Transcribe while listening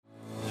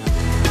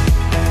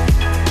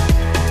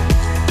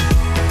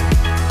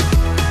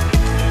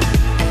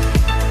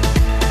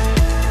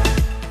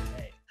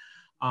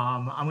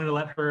I'm going to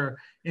let her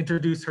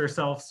introduce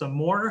herself some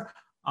more.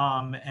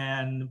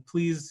 And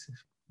please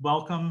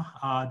welcome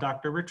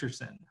Dr.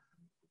 Richardson.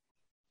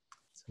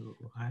 So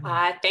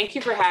thank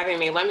you for having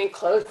me. Let me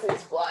close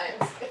these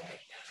blinds.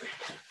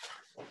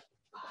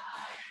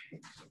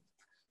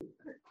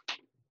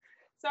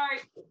 Sorry,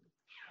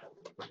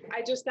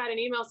 I just got an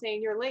email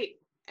saying you're late.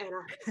 And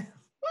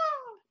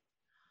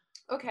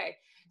okay,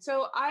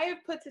 so I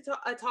put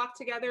a talk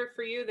together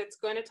for you that's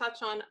going to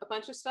touch on a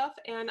bunch of stuff.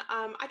 And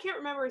I can't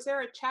remember, is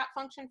there a chat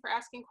function for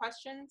asking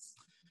questions?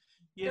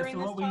 Yeah, so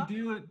what we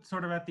do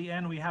sort of at the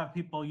end, we have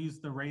people use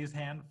the raise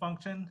hand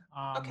function,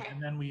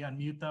 and then we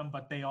unmute them,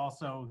 but they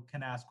also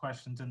can ask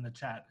questions in the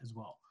chat as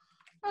well.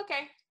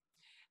 Okay,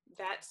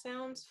 that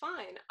sounds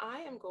fine. I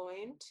am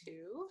going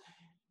to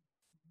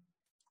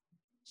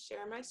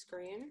share my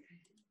screen.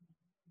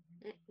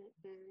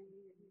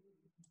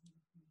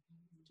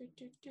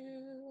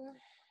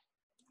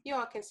 You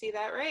all can see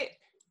that, right?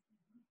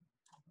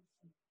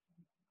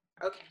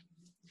 Okay,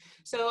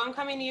 so I'm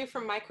coming to you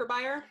from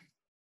Microbiome.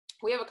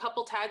 We have a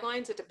couple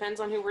taglines. It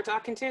depends on who we're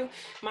talking to.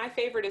 My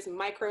favorite is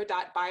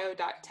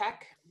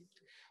micro.bio.tech,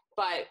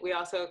 but we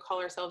also call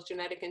ourselves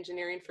genetic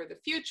engineering for the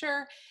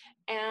future,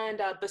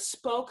 and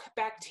bespoke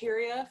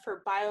bacteria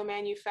for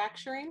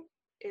biomanufacturing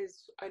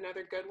is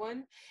another good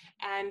one.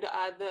 And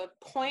the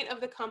point of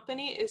the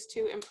company is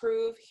to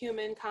improve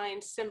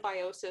humankind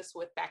symbiosis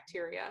with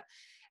bacteria.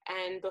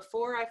 And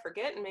before I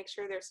forget and make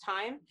sure there's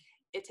time,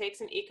 it takes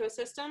an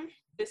ecosystem.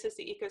 This is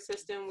the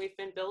ecosystem we've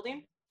been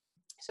building.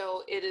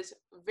 So it is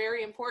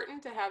very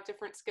important to have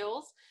different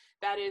skills.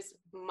 That is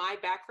my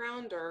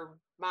background, or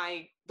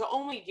the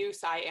only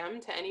use I am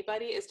to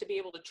anybody is to be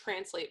able to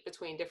translate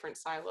between different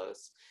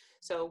silos.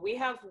 So we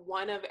have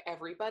one of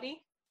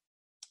everybody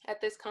at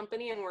this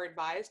company, and we're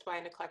advised by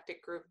an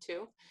eclectic group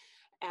too.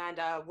 And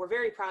we're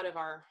very proud of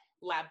our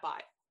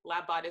LabBot.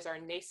 LabBot is our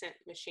nascent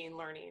machine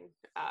learning,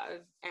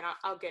 and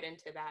I'll get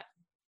into that.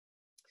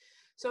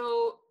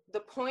 So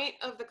the point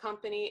of the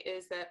company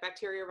is that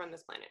bacteria run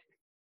this planet.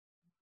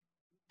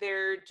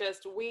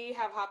 We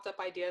have hopped up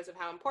ideas of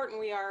how important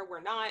we are.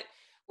 We're not.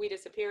 We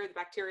disappear, the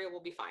bacteria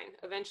will be fine.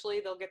 Eventually,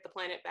 they'll get the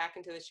planet back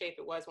into the shape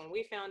it was when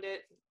we found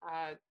it.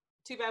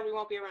 Too bad we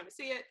won't be around to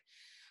see it.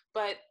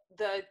 But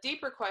the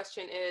deeper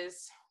question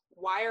is,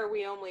 why are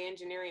we only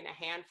engineering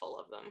a handful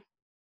of them?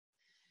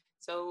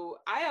 So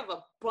I have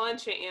a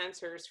bunch of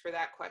answers for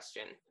that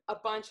question, a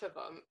bunch of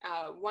them.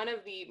 One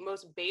of the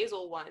most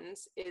basal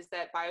ones is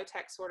that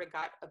biotech sort of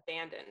got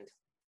abandoned.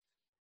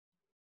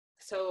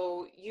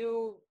 So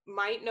you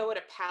might know what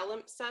a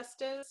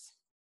palimpsest is.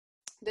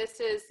 This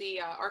is the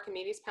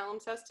Archimedes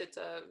palimpsest. It's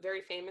a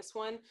very famous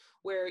one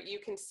where you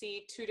can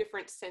see two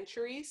different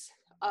centuries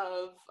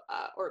of,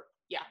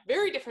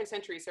 very different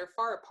centuries. They're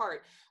far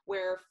apart,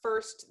 where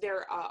first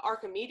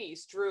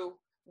Archimedes drew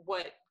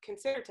what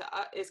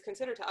is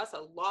considered to us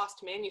a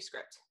lost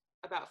manuscript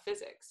about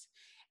physics.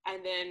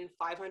 And then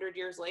 500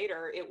 years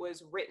later, it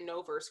was written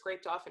over,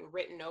 scraped off and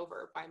written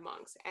over by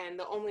monks. And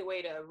the only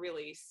way to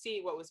really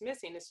see what was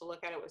missing is to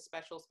look at it with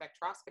special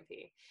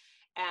spectroscopy.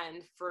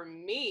 And for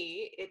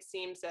me, it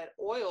seems that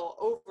oil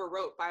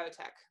overwrote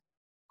biotech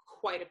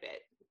quite a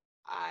bit.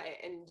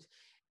 And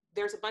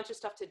there's a bunch of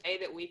stuff today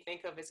that we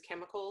think of as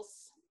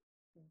chemicals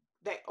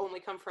that only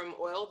come from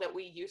oil that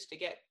we used to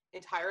get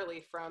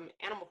entirely from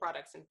animal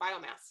products and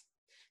biomass.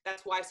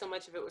 That's why so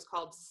much of it was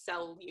called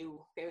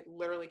cellu. It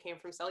literally came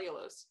from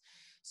cellulose.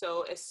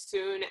 So as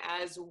soon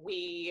as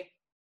we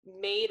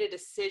made a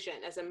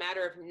decision as a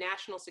matter of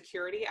national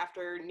security,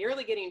 after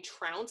nearly getting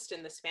trounced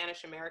in the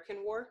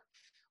Spanish-American War,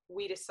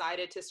 we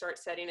decided to start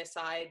setting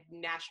aside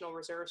national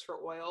reserves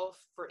for oil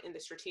in the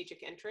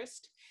strategic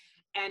interest.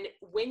 And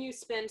when you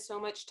spend so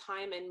much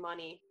time and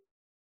money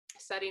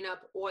setting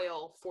up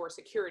oil for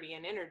security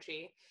and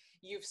energy,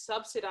 you've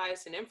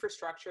subsidized an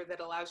infrastructure that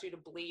allows you to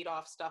bleed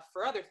off stuff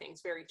for other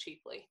things very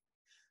cheaply.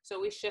 So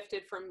we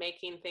shifted from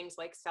making things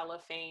like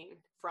cellophane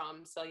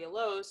from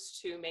cellulose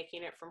to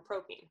making it from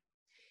propene,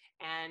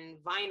 and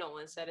vinyl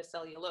instead of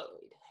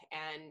celluloid,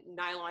 and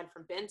nylon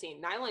from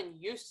benzene. Nylon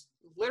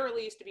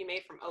literally used to be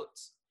made from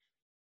oats.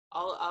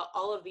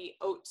 All of the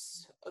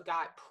oats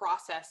got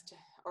processed,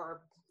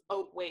 or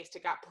oat waste,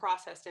 it got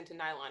processed into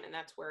nylon, and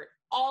that's where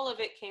all of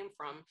it came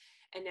from.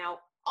 And now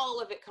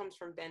all of it comes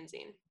from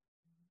benzene.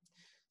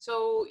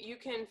 So you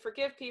can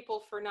forgive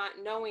people for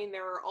not knowing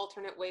there are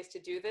alternate ways to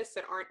do this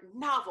that aren't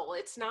novel.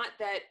 It's not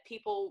that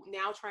people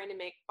now trying to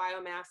make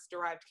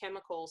biomass-derived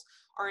chemicals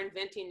are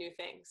inventing new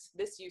things.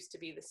 This used to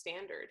be the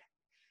standard.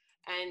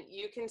 And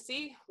you can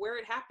see where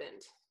it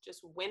happened,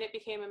 just when it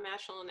became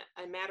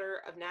a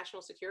matter of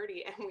national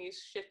security, and we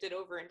shifted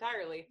over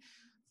entirely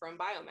from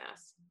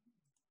biomass.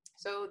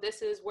 So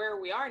this is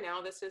where we are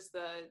now. This is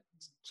the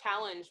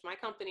challenge my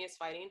company is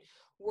fighting.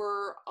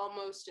 We're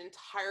almost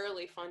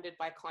entirely funded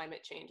by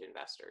climate change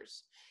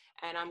investors.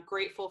 And I'm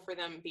grateful for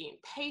them being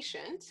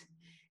patient,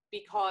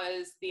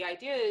 because the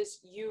idea is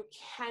we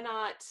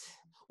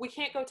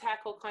can't go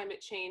tackle climate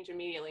change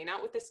immediately,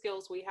 not with the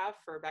skills we have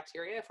for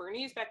bacteria. If we're gonna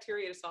use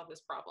bacteria to solve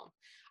this problem,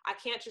 I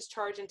can't just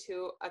charge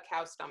into a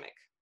cow's stomach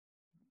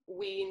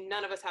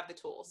none of us have the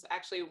tools.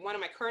 Actually, one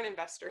of my current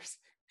investors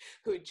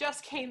who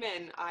just came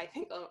in, I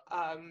think,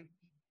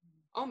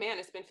 oh man,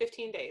 it's been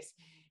 15 days.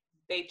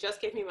 They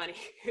just gave me money.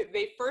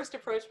 They first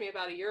approached me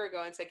about a year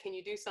ago and said, can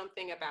you do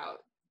something about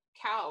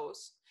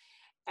cows?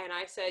 And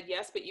I said,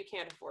 yes, but you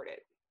can't afford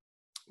it.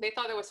 They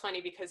thought it was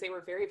funny because they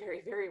were very,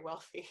 very, very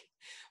wealthy.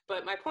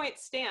 But my point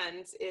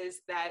stands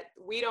is that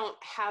we don't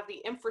have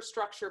the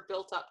infrastructure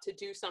built up to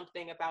do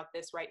something about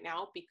this right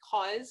now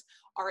because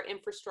our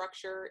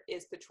infrastructure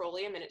is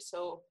petroleum and it's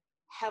so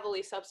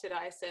heavily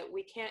subsidized that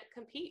we can't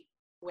compete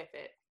with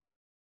it.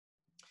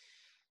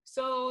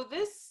 So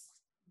this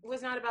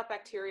was not about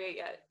bacteria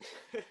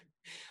yet.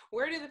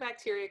 Where do the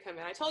bacteria come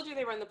in? I told you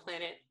they run the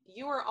planet.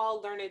 You are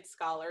all learned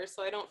scholars,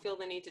 so I don't feel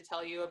the need to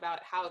tell you about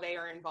how they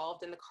are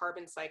involved in the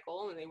carbon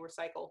cycle, and they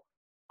recycle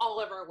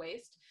all of our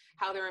waste,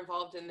 how they're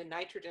involved in the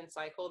nitrogen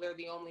cycle. They're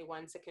the only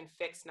ones that can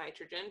fix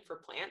nitrogen for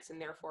plants and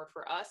therefore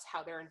for us,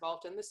 how they're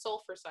involved in the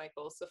sulfur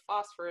cycles, the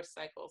phosphorus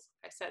cycles.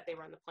 Like I said, they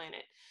run the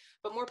planet.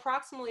 But more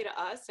proximally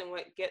to us, and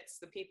what gets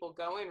the people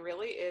going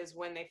really, is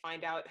when they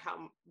find out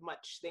how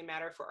much they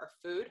matter for our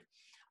food.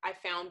 I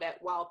found that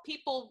while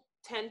people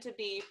tend to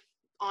be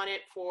on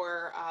it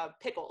for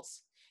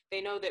pickles,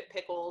 they know that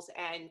pickles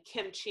and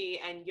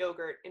kimchi and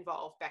yogurt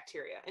involve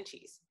bacteria and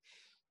cheese.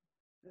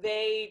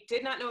 They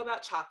did not know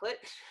about chocolate.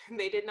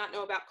 They did not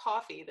know about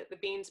coffee, that the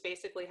beans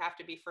basically have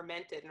to be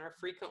fermented and are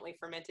frequently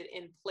fermented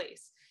in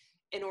place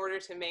in order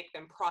to make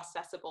them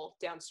processable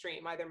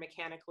downstream, either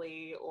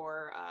mechanically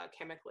or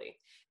chemically.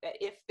 That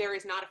if there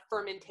is not a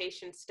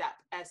fermentation step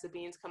as the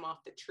beans come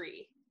off the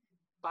tree,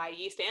 by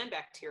yeast and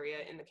bacteria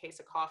in the case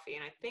of coffee,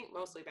 and I think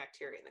mostly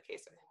bacteria in the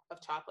case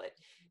of chocolate,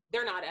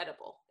 they're not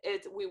edible.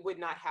 We would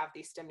not have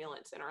these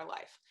stimulants in our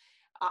life.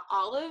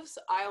 Olives,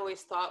 I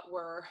always thought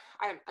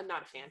I'm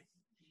not a fan.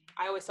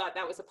 I always thought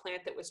that was a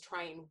plant that was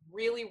trying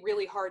really,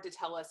 really hard to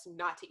tell us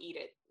not to eat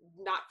it.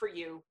 Not for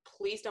you,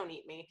 please don't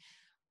eat me.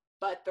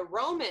 But the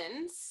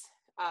Romans,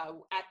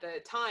 at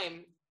the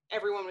time,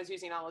 everyone was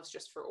using olives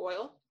just for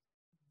oil.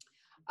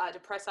 To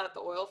press out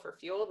the oil for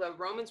fuel. The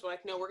Romans were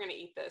like, no, we're going to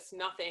eat this.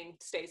 Nothing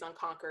stays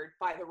unconquered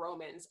by the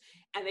Romans.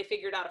 And they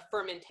figured out a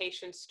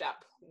fermentation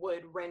step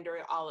would render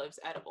olives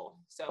edible.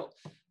 So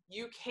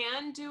you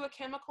can do a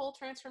chemical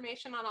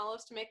transformation on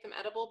olives to make them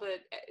edible,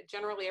 but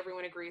generally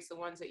everyone agrees the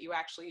ones that you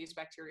actually use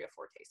bacteria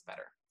for taste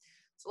better.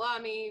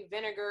 Salami,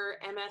 vinegar,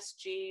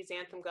 MSG,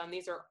 xanthan gum,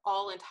 these are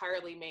all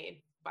entirely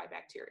made by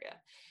bacteria.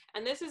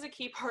 And this is a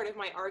key part of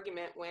my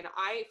argument when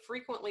I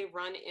frequently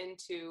run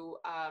into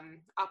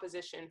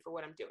opposition for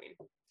what I'm doing.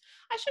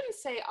 I shouldn't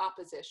say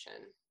opposition.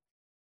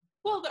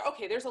 Well,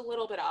 there's a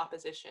little bit of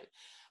opposition,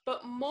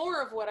 but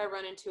more of what I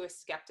run into is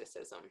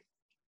skepticism.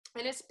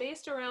 And it's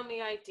based around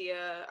the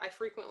idea I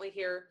frequently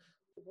hear,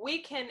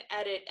 we can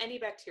edit any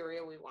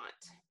bacteria we want.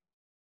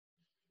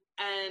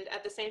 And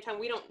at the same time,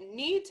 we don't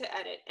need to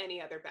edit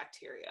any other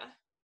bacteria.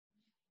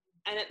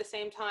 And at the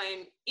same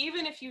time,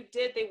 even if you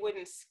did, they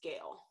wouldn't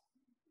scale.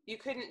 You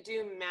couldn't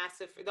do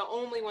massive, the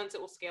only ones that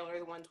will scale are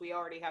the ones we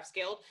already have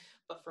scaled.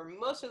 But for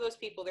most of those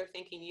people, they're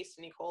thinking yeast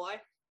and E. coli,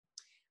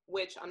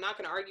 which I'm not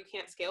going to argue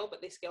can't scale,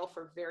 but they scale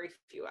for very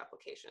few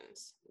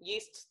applications.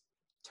 Yeast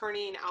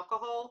turning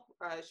alcohol,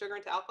 sugar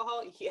into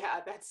alcohol,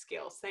 yeah, that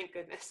scales, thank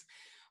goodness.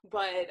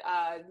 But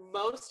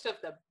most of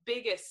the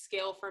biggest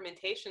scale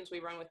fermentations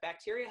we run with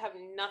bacteria have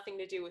nothing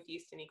to do with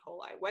yeast and E.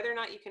 coli. Whether or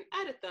not you can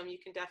edit them, you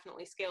can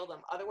definitely scale them.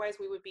 Otherwise,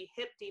 we would be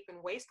hip deep in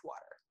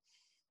wastewater.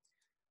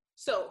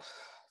 So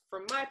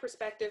from my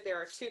perspective, there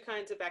are two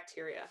kinds of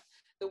bacteria.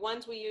 The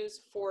ones we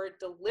use for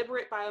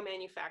deliberate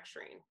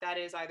biomanufacturing, that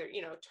is either,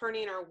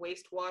 turning our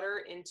wastewater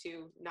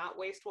into not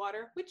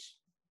wastewater, which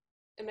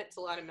emits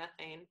a lot of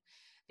methane.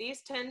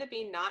 These tend to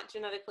be not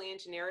genetically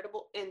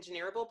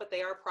engineerable, but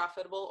they are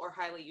profitable or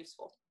highly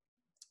useful.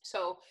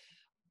 So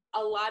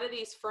a lot of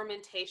these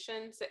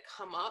fermentations that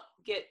come up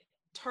get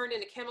turned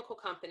into chemical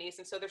companies,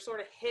 and so they're sort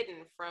of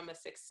hidden from a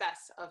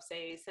success of,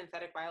 say,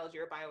 synthetic biology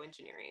or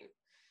bioengineering.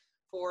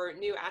 For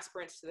new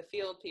aspirants to the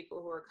field,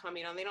 people who are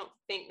coming on, they don't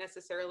think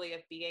necessarily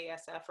of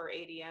BASF or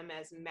ADM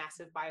as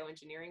massive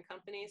bioengineering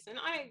companies, and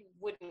I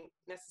wouldn't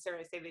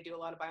necessarily say they do a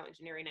lot of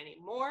bioengineering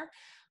anymore,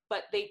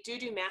 but they do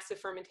massive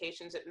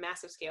fermentations at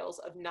massive scales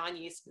of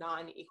non-yeast,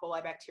 non-E.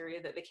 coli bacteria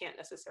that they can't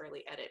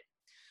necessarily edit.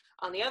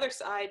 On the other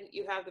side,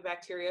 you have the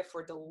bacteria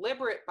for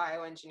deliberate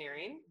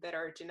bioengineering that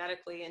are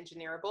genetically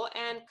engineerable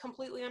and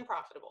completely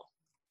unprofitable.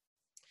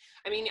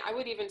 I mean, I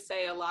would even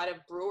say a lot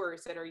of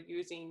brewers that are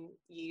using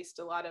yeast,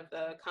 a lot of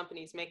the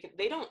companies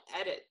they don't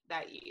edit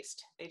that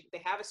yeast.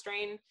 They have a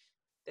strain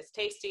that's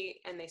tasty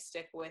and they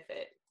stick with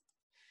it.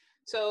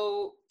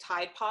 So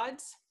Tide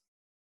Pods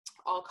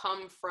all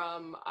come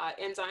from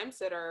enzymes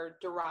that are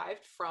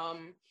derived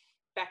from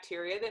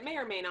bacteria that may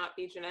or may not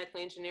be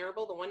genetically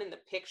engineerable. The one in the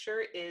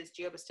picture is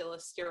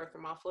Geobacillus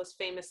styrothermophilus,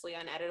 famously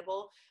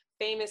uneditable,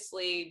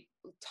 famously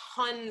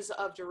tons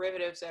of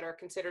derivatives that are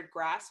considered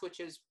grass, which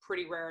is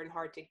pretty rare and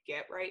hard to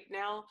get right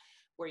now,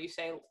 where you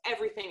say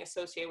everything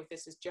associated with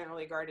this is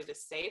generally regarded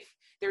as safe.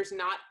 There's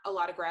not a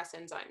lot of grass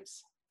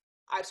enzymes.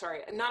 I'm sorry,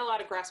 not a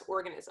lot of GRAS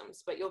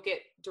organisms, but you'll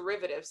get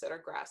derivatives that are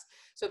GRAS.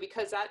 So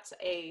because that's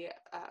a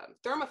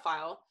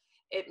thermophile,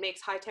 it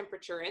makes high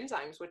temperature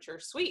enzymes, which are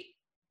sweet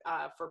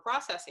for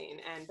processing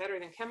and better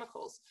than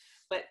chemicals.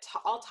 But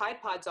all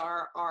Tide Pods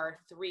are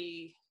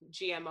 3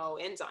 GMO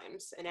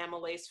enzymes: an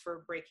amylase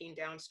for breaking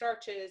down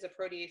starches, a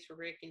protease for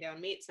breaking down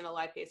meats, and a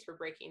lipase for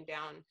breaking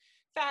down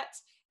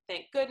fats.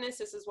 Thank goodness.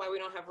 This is why we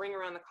don't have ring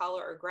around the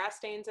collar or GRAS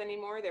stains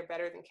anymore. They're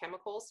better than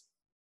chemicals.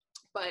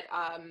 But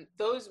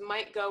those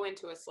might go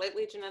into a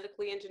slightly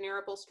genetically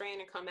engineerable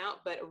strain and come out,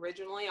 but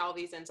originally all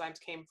these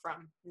enzymes came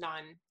from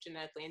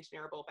non-genetically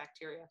engineerable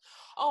bacteria.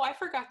 Oh, I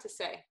forgot to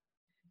say,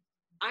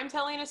 I'm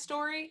telling a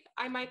story.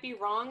 I might be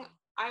wrong.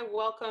 I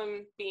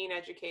welcome being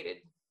educated.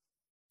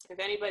 If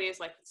anybody is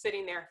like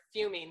sitting there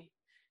fuming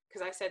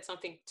because I said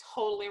something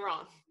totally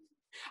wrong,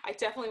 I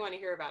definitely want to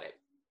hear about it.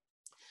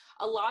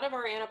 A lot of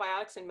our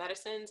antibiotics and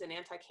medicines and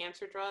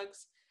anti-cancer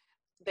drugs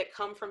that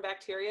come from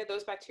bacteria,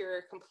 those bacteria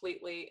are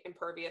completely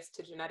impervious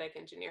to genetic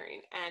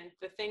engineering. And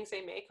the things they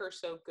make are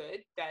so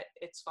good that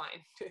it's fine.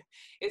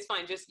 It's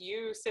fine. Just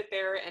you sit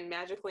there and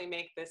magically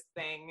make this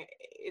thing,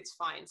 it's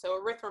fine. So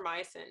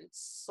erythromycin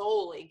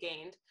solely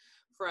gained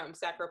from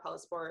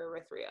Saccharopilospora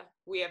erythraea.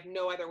 We have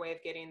no other way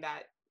of getting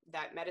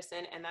that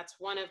medicine. And that's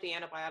one of the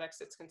antibiotics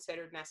that's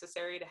considered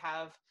necessary to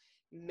have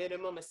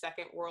minimum a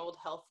second world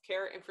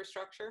healthcare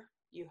infrastructure.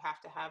 You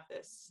have to have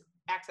this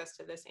access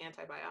to this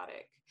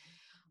antibiotic.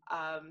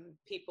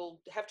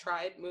 People have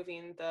tried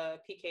moving the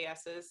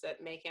PKSs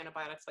that make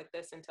antibiotics like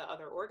this into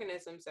other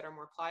organisms that are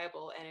more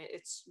pliable, and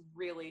it's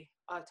really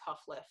a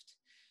tough lift.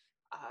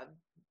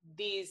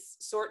 These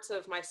sorts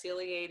of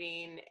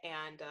myceliating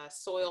and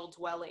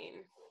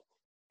soil-dwelling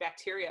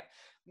bacteria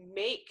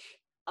make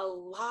a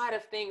lot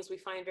of things we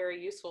find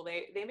very useful.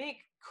 They make,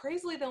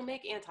 crazily, they'll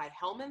make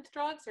anti-helminth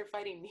drugs. They're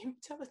fighting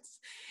nematodes.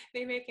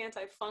 They make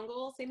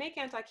antifungals. They make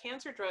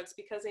anti-cancer drugs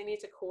because they need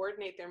to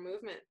coordinate their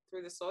movement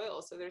through the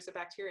soil. So there's a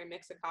bacteria,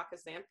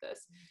 Myxococcus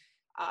xanthus.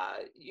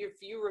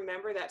 If you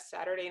remember that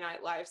Saturday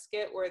Night Live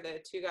skit where the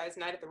 2 guys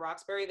Night at the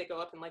Roxbury, they go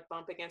up and like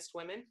bump against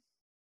women.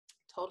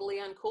 Totally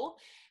uncool.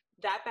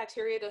 That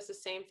bacteria does the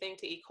same thing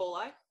to E.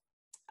 coli.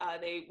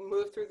 They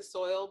move through the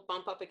soil,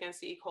 bump up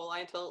against the E.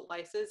 coli until it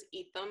lyses,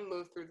 eat them,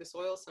 move through the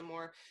soil some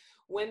more.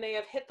 When they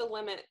have hit the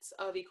limits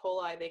of E.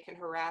 coli, they can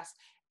harass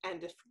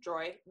and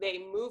destroy. They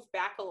move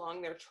back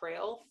along their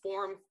trail,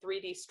 form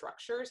 3D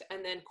structures,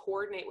 and then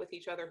coordinate with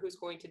each other who's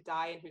going to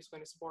die and who's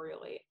going to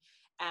sporulate.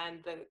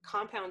 And the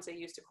compounds they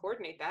use to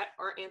coordinate that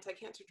are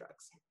anti-cancer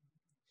drugs.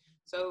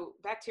 So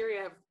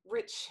bacteria have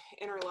rich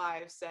inner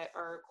lives that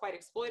are quite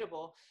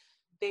exploitable.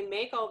 They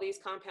make all these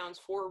compounds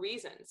for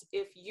reasons.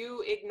 If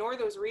you ignore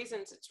those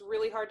reasons, it's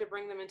really hard to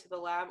bring them into the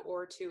lab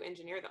or to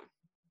engineer them.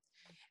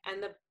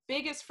 And the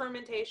biggest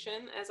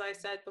fermentation, as I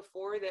said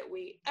before, that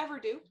we ever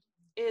do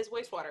is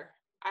wastewater.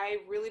 I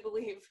really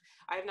believe,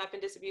 I have not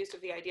been disabused of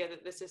the idea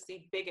that this is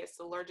the biggest,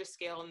 the largest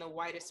scale, and the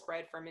widest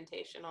spread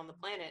fermentation on the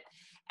planet.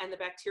 And the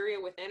bacteria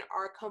within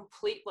are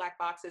complete black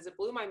boxes. It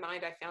blew my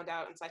mind. I found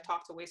out, as I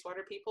talked to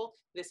wastewater people,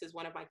 this is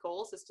one of my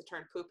goals, is to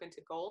turn poop into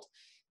gold,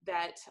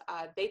 that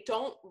they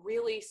don't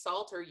really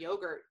salt or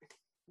yogurt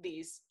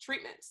these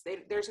treatments.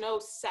 There's no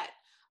set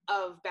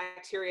of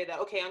bacteria that,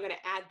 okay, I'm going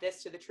to add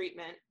this to the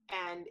treatment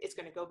and it's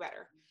going to go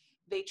better.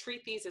 They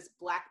treat these as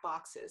black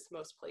boxes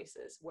most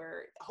places,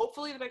 where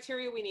hopefully the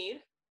bacteria we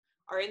need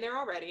are in there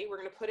already. We're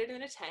going to put it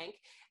in a tank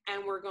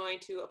and we're going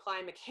to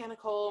apply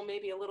mechanical,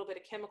 maybe a little bit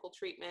of chemical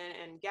treatment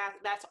and gas.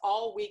 That's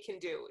all we can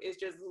do, is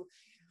just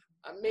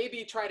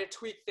maybe try to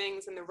tweak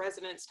things in the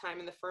residence time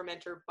in the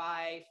fermenter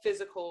by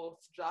physical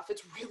stuff.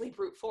 It's really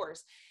brute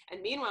force.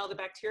 And meanwhile, the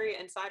bacteria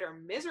inside are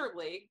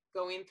miserably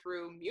going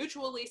through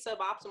mutually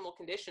suboptimal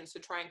conditions to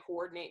try and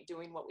coordinate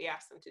doing what we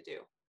ask them to do.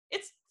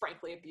 It's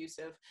frankly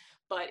abusive,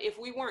 but if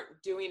we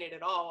weren't doing it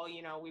at all,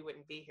 you know, we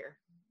wouldn't be here.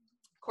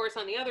 Of course,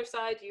 on the other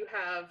side, you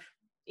have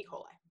E.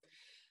 coli.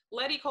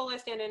 Let E. coli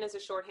stand in as a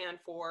shorthand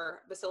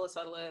for Bacillus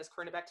subtilis,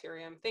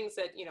 Corynebacterium, things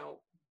that, you know,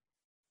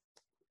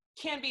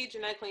 can be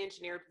genetically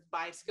engineered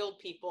by skilled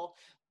people.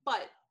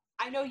 But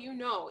I know, you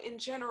know, in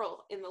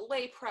general, in the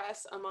lay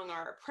press, among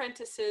our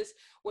apprentices,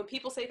 when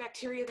people say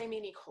bacteria, they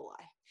mean E. coli.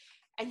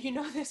 And you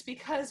know this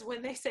because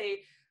when they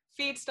say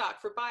feedstock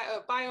for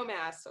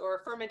biomass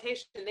or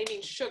fermentation, they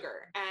mean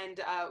sugar. And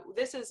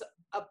this is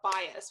a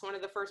bias, one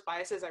of the first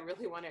biases I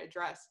really want to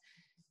address.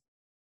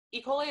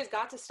 E. coli has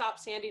got to stop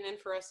standing in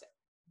for us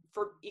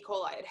for E.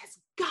 coli. It has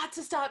got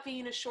to stop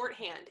being a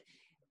shorthand.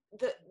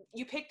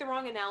 You pick the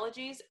wrong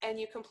analogies and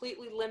you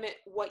completely limit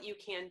what you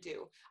can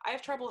do. I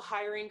have trouble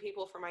hiring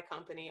people for my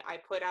company. I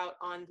put out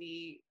on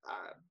the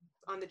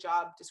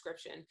job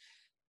description,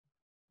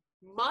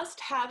 must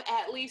have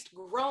at least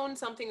grown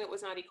something that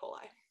was not E.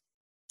 coli.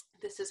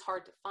 This is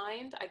hard to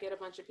find. I get a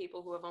bunch of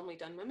people who have only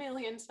done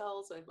mammalian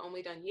cells. They've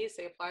only done yeast.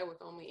 They apply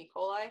with only E.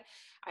 coli.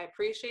 I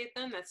appreciate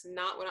them. That's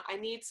not what I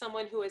need.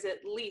 Someone who has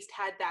at least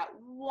had that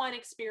one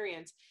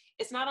experience.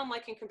 It's not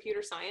unlike in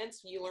computer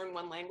science. You learn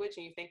one language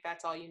and you think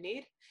that's all you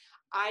need.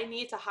 I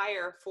need to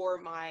hire for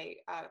my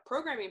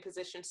programming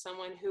position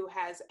someone who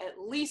has at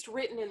least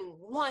written in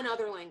one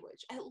other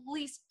language, at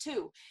least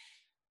two.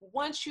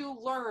 Once you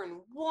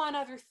learn one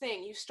other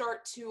thing, you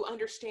start to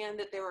understand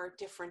that there are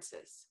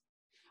differences.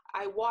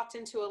 I walked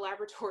into a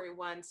laboratory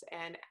once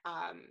and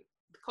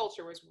the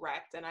culture was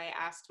wrecked, and I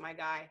asked my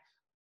guy,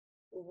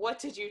 what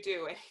did you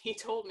do? And he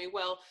told me,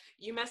 well,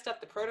 you messed up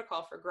the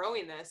protocol for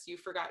growing this. You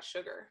forgot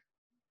sugar.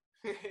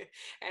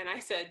 And I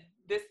said,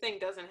 this thing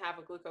doesn't have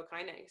a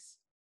glucokinase.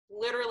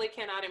 Literally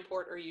cannot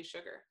import or use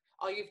sugar.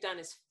 All you've done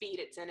is feed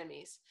its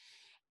enemies.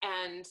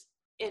 And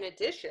in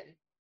addition,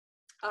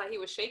 he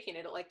was shaking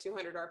it at like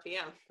 200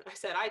 RPM. I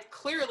said, I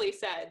clearly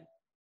said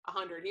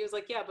 100. He was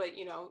like, yeah, but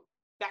you know,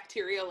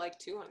 bacteria like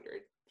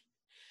 200.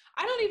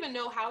 I don't even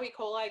know how E.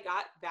 coli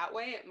got that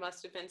way. It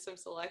must have been some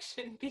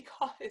selection,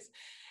 because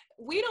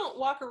we don't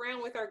walk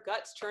around with our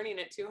guts churning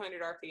at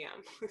 200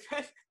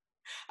 RPM.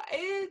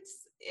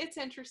 It's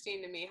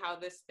interesting to me how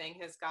this thing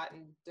has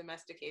gotten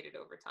domesticated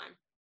over time.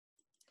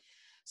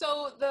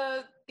 So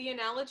the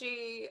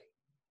analogy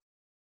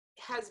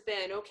has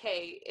been,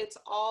 okay, it's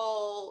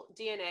all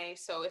DNA.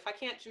 So if I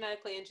can't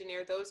genetically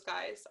engineer those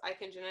guys, I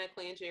can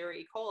genetically engineer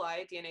E.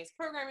 coli. DNA is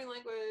programming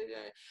language.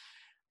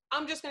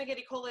 I'm just going to get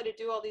E. coli to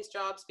do all these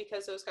jobs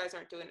because those guys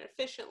aren't doing it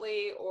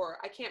efficiently, or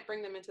I can't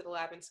bring them into the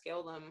lab and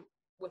scale them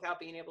without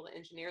being able to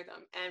engineer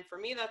them. And for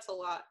me, that's a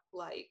lot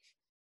like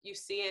you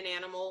see an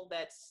animal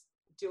that's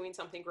doing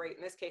something great.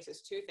 In this case,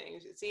 it's two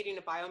things. It's eating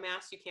a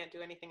biomass you can't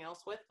do anything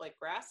else with, like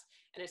grass,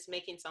 and it's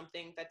making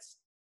something that's,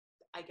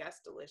 I guess,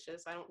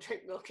 delicious. I don't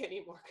drink milk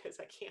anymore because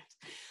I can't.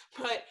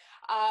 But,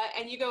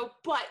 and you go,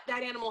 but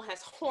that animal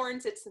has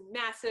horns. It's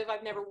massive.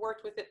 I've never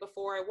worked with it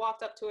before. I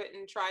walked up to it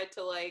and tried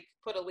to like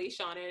put a leash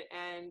on it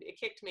and it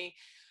kicked me.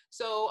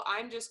 So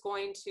I'm just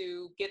going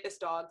to get this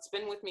dog,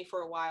 spin with me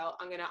for a while.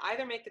 I'm going to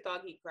either make the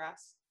dog eat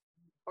grass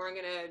or I'm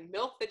going to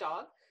milk the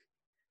dog.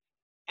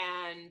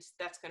 And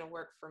that's going to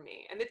work for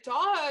me. And the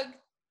dog,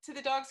 to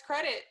the dog's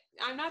credit,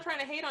 I'm not trying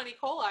to hate on E.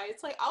 coli.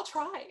 It's like, I'll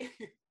try.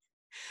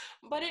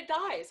 But it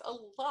dies a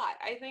lot.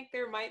 I think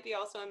there might be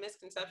also a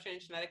misconception in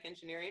genetic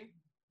engineering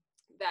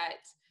that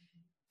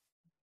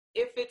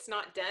if it's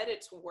not dead,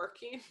 it's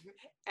working,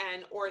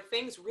 and or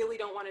things really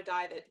don't want to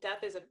die, that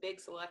death is a big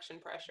selection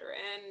pressure.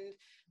 And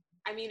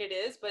I mean, it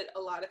is, but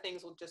a lot of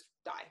things will just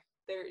die.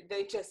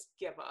 They just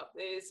give up.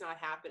 It's not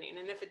happening.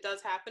 And if it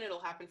does happen, it'll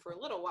happen for a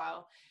little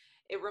while.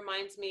 It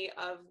reminds me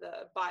of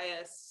the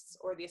bias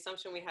or the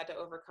assumption we had to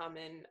overcome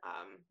in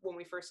when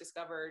we first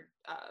discovered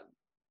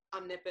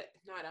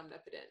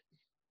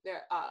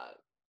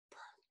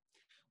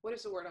what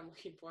is the word I'm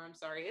looking for? I'm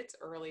sorry, it's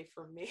early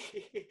for me.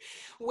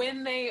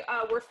 When they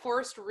were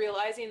first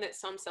realizing that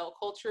some cell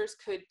cultures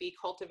could be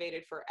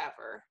cultivated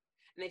forever.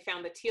 And they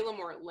found the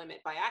telomere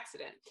limit by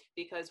accident,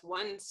 because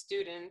one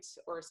student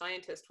or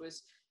scientist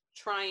was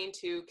trying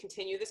to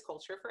continue this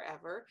culture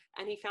forever,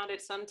 and he found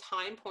at some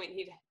time point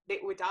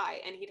it would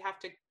die, and he'd have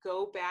to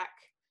go back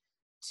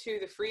to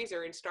the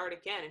freezer and start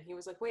again. And he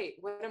was like, wait,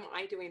 what am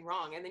I doing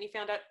wrong? And then he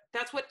found out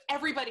that's what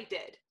everybody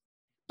did,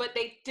 but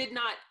they did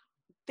not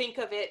think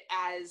of it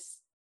as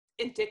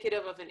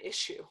indicative of an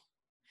issue.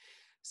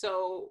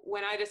 So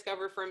when I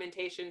discover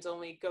fermentations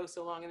only go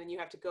so long and then you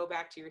have to go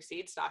back to your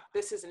seed stock,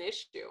 this is an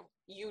issue.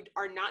 You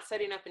are not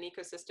setting up an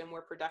ecosystem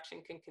where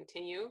production can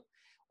continue,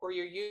 or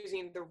you're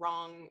using the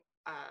wrong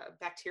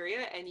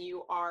bacteria and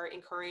you are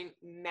incurring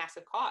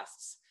massive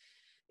costs.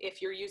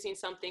 If you're using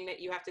something that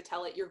you have to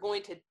tell it, you're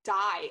going to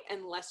die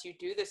unless you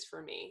do this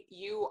for me,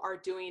 you are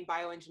doing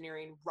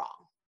bioengineering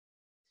wrong.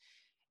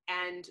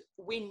 And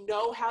we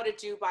know how to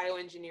do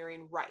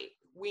bioengineering right.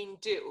 We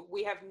do.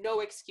 We have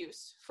no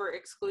excuse for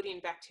excluding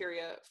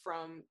bacteria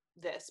from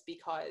this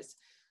because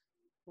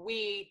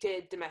we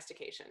did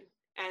domestication.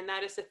 And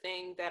that is the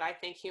thing that I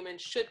think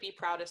humans should be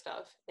proudest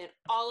of in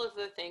all of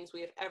the things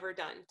we have ever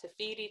done to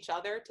feed each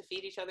other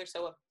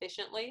so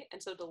efficiently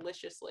and so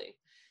deliciously.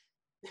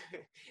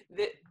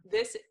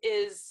 This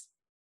is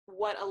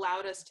what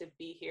allowed us to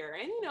be here.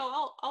 And, you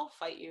know, I'll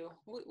fight you.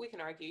 We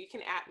can argue. You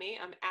can at me.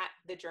 I'm at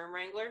the Germ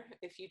Wrangler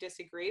if you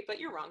disagree, but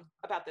you're wrong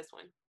about this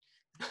one.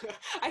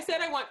 I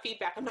said I want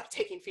feedback. I'm not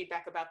taking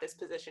feedback about this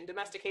position.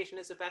 Domestication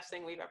is the best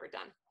thing we've ever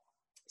done.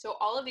 So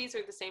all of these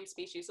are the same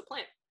species of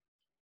plant.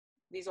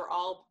 These are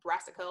all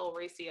Brassica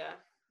oleracea.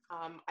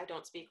 I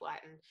don't speak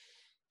Latin.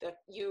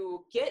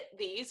 You get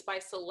these by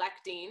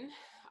selecting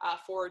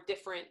for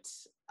different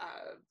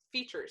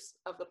features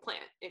of the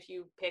plant. If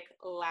you pick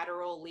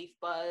lateral leaf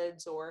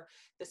buds or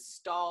the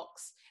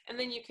stalks, and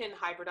then you can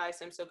hybridize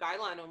them. So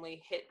Guilan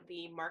only hit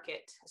the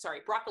market,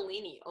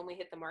 broccolini only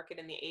hit the market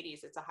in the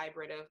 80s. It's a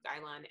hybrid of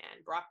Guilan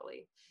and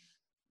broccoli.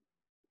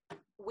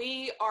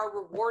 We are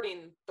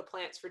rewarding the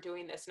plants for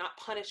doing this, not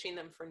punishing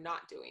them for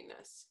not doing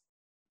this.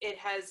 It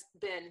has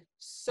been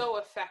so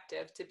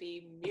effective to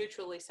be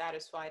mutually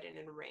satisfied in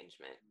an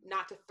arrangement,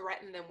 not to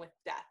threaten them with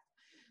death,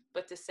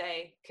 but to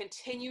say,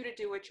 continue to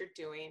do what you're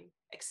doing,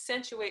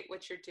 accentuate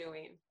what you're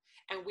doing,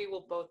 and we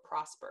will both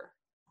prosper.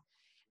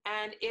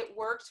 And it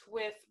worked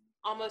with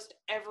almost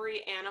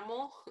every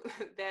animal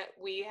that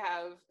we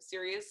have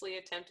seriously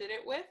attempted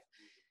it with.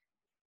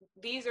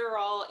 these are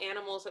all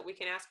animals that we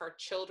can ask our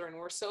children.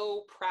 We're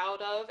so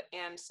proud of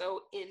and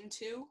so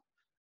into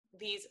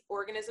these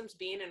organisms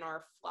being in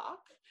our flock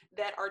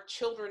that our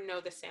children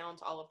know the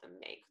sounds all of them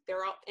make.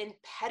 They're all in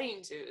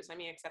petting zoos, I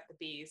mean, except the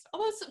bees.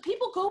 Although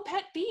people go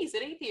pet bees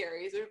at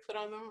apiaries or put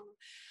on them.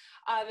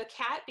 The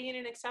cat being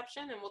an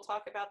exception, and we'll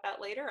talk about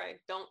that later. I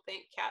don't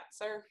think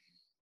cats are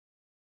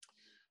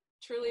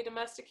truly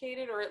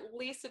domesticated, or at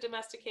least the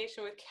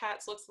domestication with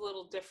cats looks a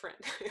little different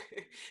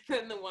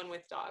than the one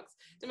with dogs.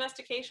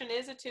 Domestication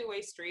is a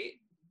two-way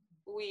street.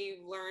 We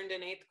learned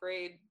in 8th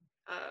grade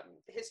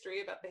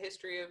history about the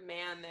history of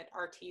man, that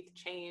our teeth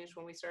changed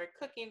when we started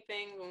cooking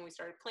things, when we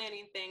started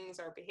planting things,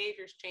 our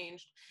behaviors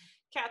changed.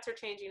 Cats are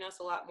changing us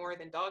a lot more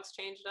than dogs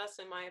changed us,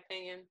 in my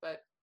opinion.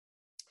 But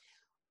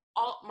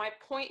my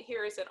point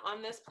here is that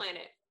on this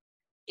planet,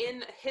 in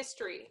the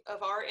history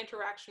of our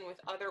interaction with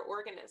other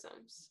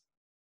organisms,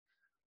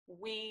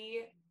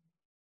 we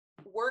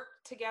work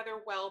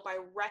together well by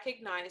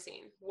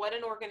recognizing what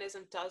an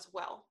organism does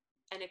well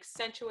and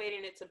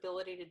accentuating its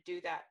ability to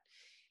do that,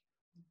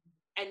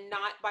 and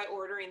not by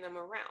ordering them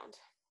around.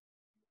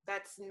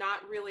 That's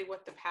not really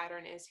what the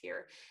pattern is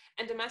here.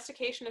 And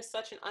domestication is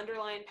such an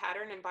underlying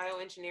pattern in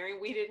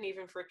bioengineering, we didn't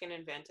even freaking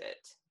invent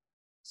it.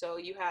 So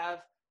you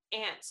have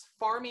ants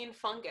farming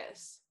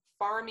fungus,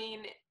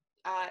 farming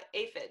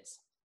aphids.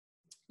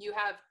 You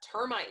have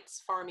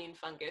termites farming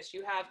fungus.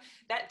 You have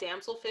that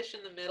damselfish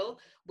in the middle.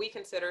 We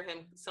consider him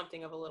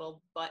something of a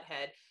little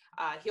butthead.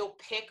 He'll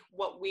pick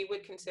what we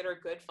would consider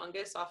good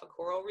fungus off a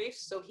coral reef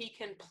so he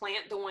can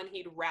plant the one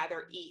he'd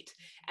rather eat,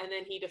 and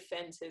then he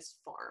defends his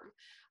farm.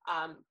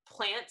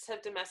 Plants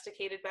have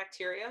domesticated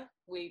bacteria.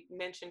 We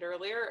mentioned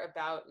earlier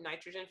about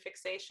nitrogen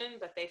fixation,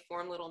 but they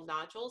form little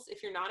nodules.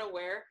 If you're not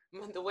aware,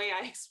 the way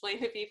I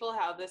explain to people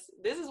how this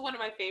is one of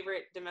my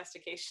favorite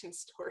domestication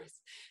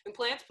stories. When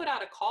plants put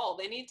out a call,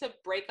 they need to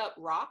break up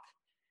rock.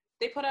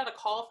 They put out a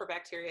call for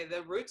bacteria.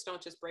 The roots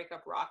don't just break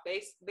up rock.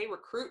 They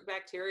recruit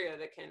bacteria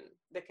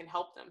that can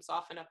help them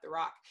soften up the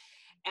rock.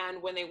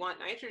 And when they want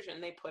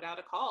nitrogen, they put out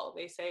a call.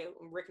 They say,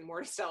 Rick and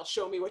Morty style,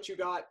 show me what you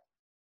got.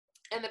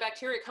 And the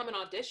bacteria come and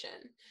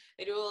audition.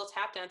 They do a little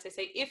tap dance. They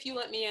say, if you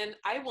let me in,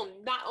 I will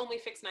not only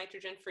fix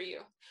nitrogen for you,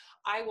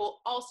 I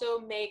will also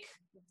make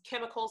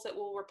chemicals that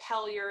will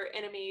repel your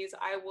enemies.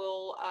 I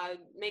will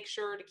make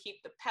sure to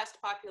keep the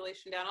pest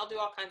population down. I'll do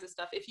all kinds of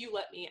stuff if you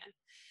let me in.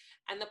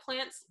 And the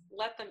plants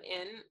let them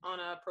in on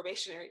a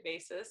probationary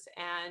basis.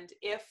 And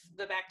if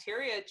the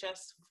bacteria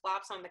just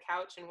flops on the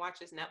couch and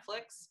watches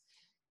Netflix,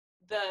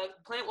 the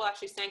plant will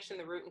actually sanction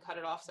the root and cut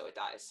it off so it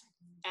dies.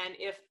 And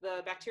if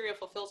the bacteria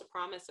fulfills a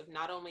promise of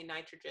not only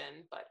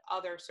nitrogen, but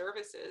other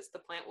services, the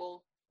plant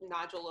will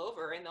nodule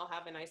over and they'll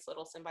have a nice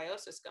little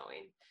symbiosis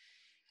going.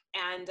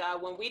 And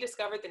when we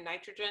discovered the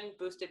nitrogen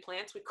boosted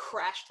plants, we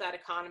crashed that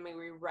economy.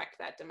 We wrecked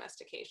that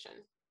domestication.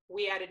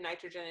 We added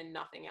nitrogen and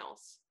nothing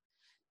else.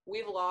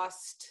 We've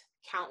lost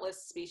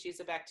countless species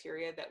of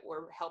bacteria that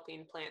were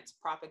helping plants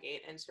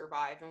propagate and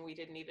survive, and we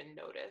didn't even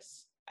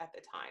notice at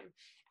the time.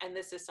 And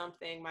this is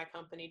something my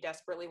company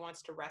desperately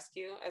wants to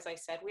rescue. As I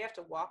said, we have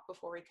to walk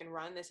before we can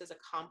run. This is a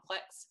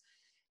complex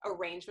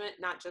arrangement,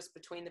 not just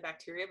between the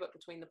bacteria, but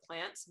between the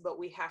plants. But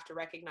we have to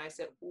recognize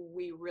that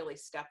we really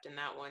stepped in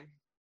that one.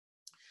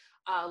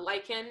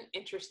 Lichen,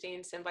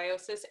 interesting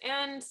symbiosis.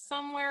 And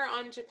somewhere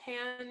in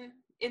Japan,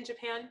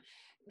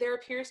 there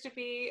appears to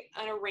be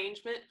an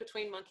arrangement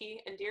between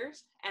monkey and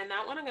deers. And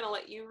that one I'm going to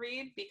let you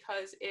read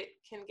because it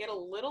can get a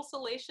little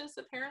salacious,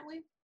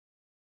 apparently.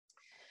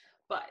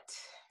 But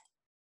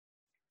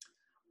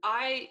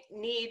I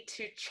need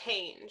to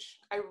change.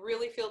 I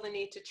really feel the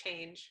need to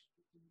change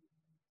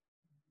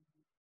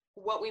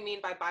what we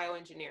mean by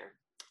bioengineer.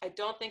 I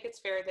don't think it's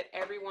fair that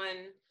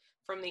everyone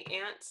from the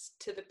ants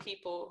to the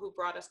people who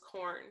brought us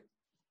corn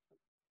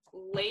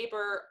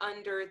labor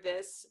under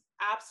this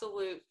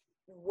absolute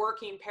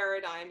working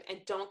paradigm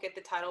and don't get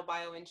the title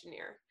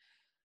bioengineer.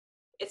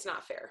 It's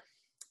not fair.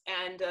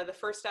 And the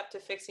first step to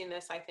fixing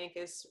this, I think,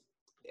 is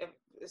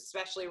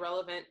especially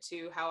relevant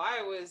to how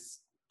I was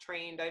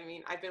trained. I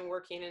mean, I've been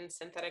working in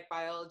synthetic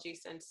biology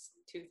since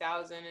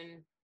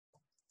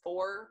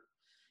 2004,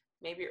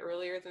 maybe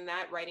earlier than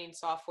that, writing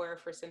software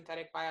for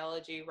synthetic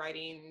biology,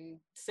 writing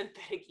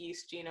synthetic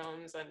yeast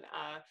genomes. And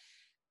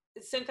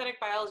synthetic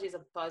biology is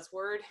a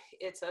buzzword.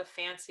 It's a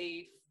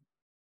fancy,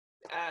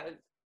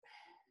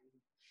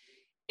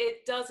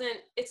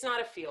 it's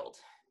not a field.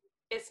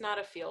 It's not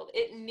a field.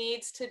 It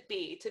needs to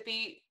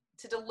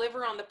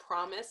deliver on the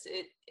promise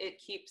it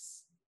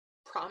keeps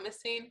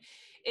promising.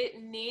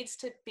 It needs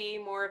to be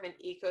more of an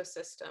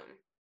ecosystem.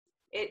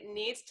 It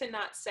needs to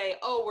not say,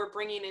 oh, we're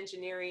bringing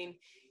engineering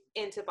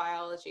into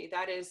biology.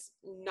 That is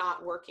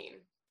not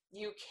working.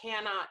 You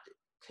cannot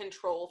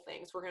control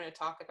things. We're going to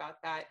talk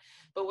about that.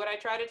 But what I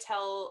try to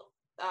tell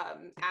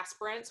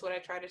aspirants, what I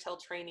try to tell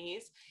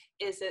trainees,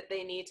 is that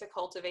they need to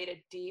cultivate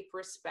a deep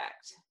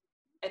respect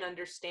and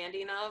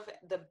understanding of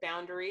the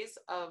boundaries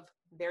of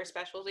their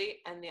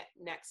specialty and the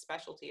next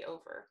specialty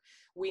over.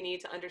 We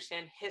need to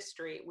understand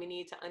history. We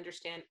need to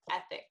understand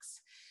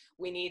ethics.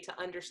 We need to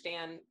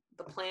understand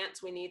the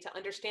plants. We need to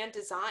understand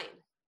design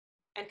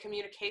and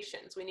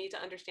communications. We need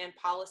to understand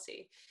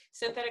policy.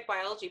 Synthetic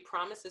biology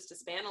promises to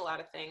span a lot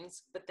of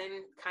things, but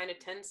then kind of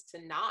tends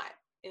to not,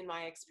 in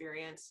my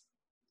experience.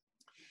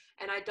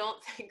 And I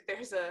don't think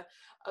there's a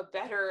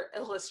better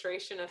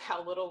illustration of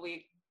how little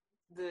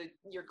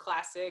your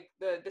classic,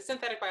 the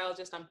synthetic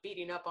biologist I'm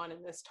beating up on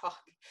in this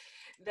talk,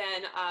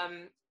 than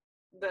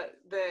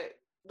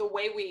the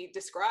way we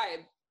describe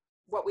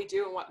what we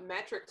do and what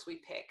metrics we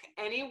pick.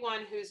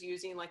 Anyone who's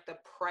using like the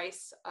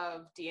price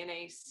of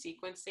DNA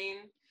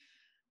sequencing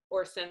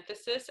or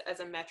synthesis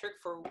as a metric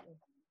for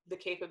the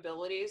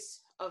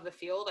capabilities of the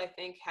field, I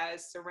think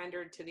has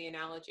surrendered to the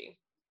analogy.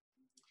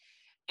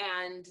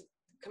 And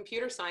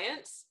computer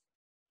science,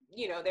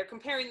 you know, they're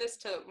comparing this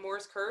to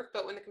Moore's curve,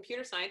 but when the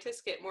computer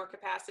scientists get more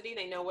capacity,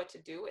 they know what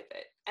to do with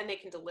it and they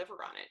can deliver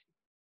on it.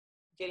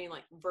 Getting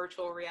like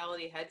virtual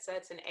reality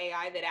headsets and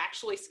AI that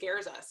actually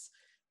scares us.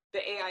 The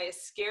AI is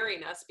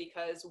scaring us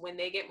because when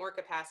they get more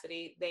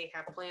capacity, they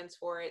have plans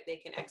for it, they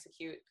can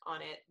execute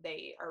on it,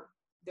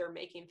 they're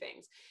making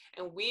things.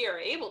 And we are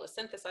able to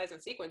synthesize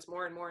and sequence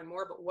more and more and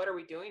more, but what are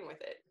we doing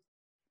with it?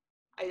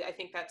 I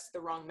think that's the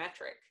wrong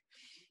metric.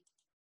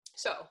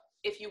 So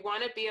if you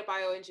want to be a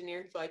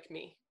bioengineer like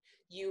me,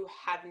 you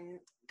have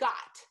got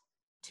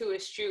to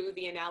eschew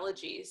the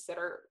analogies that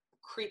are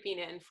creeping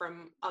in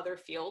from other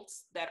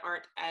fields that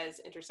aren't as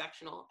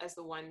intersectional as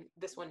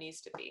this one needs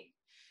to be.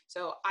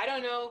 So I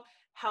don't know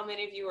how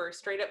many of you are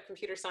straight up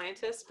computer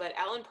scientists, but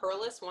Alan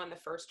Perlis won the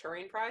first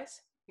Turing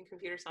Prize in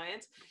computer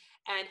science.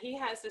 And he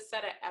has this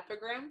set of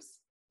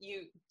epigrams.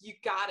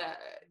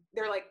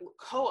 They're like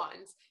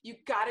koans. You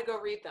gotta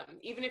go read them.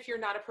 Even if you're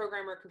not a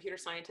programmer or computer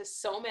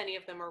scientist, so many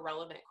of them are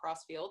relevant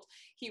cross field.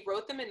 He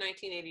wrote them in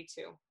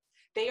 1982.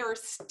 They are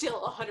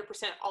still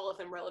 100% all of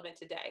them relevant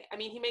today. I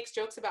mean, he makes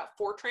jokes about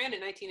Fortran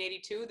in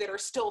 1982 that are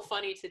still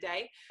funny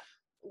today.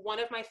 One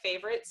of my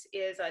favorites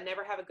is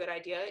never have a good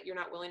idea you're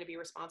not willing to be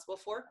responsible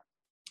for.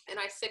 And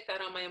I sick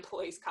that on my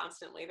employees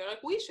constantly. They're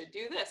like, we should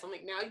do this. I'm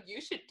like, no, you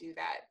should do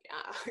that.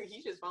 Yeah,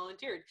 you just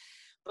volunteered.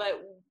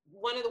 But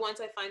one of the ones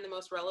I find the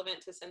most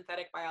relevant to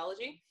synthetic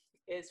biology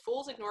is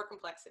fools ignore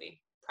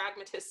complexity.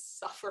 Pragmatists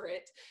suffer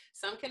it.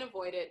 Some can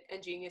avoid it,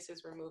 and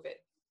geniuses remove it.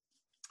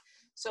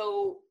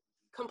 So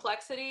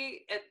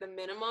complexity at the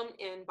minimum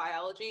in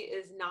biology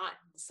is not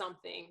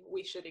something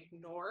we should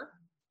ignore.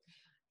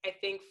 I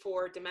think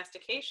for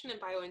domestication and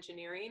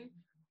bioengineering,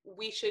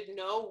 we should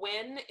know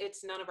when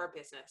it's none of our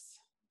business.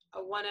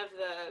 One of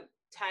the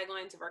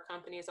taglines of our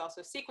company is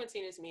also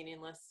sequencing is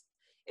meaningless.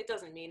 It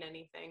doesn't mean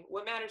anything.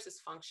 What matters is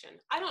function.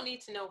 I don't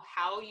need to know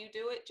how you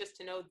do it, just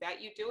to know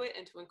that you do it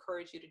and to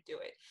encourage you to do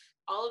it.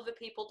 All of the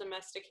people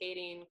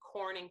domesticating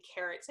corn and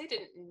carrots, they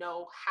didn't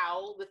know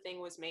how the thing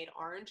was made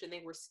orange, and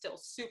they were still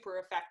super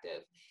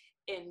effective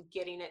in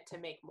getting it to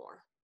make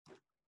more.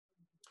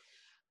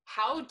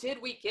 How did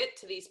we get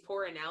to these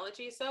poor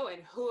analogies though?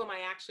 And who am I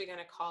actually going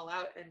to call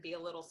out and be a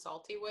little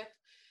salty with?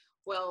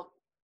 Well,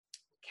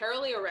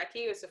 Karoli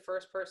Orecki was the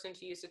first person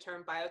to use the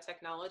term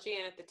biotechnology,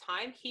 and at the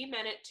time he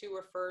meant it to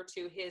refer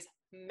to his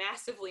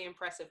massively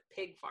impressive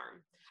pig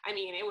farm. I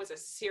mean, it was a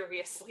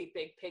seriously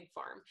big pig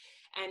farm,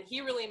 and he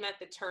really meant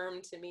the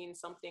term to mean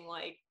something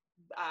like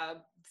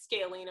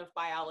scaling of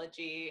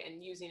biology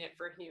and using it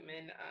for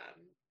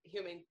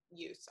human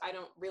use. I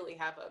don't really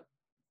have a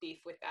beef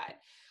with that.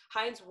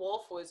 Heinz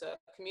Wolff was a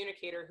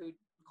communicator who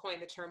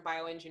coined the term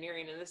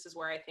bioengineering, and this is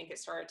where I think it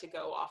started to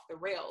go off the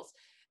rails,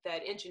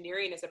 that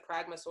engineering as a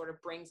pragma sort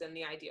of brings in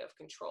the idea of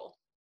control.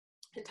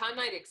 And Tom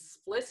Knight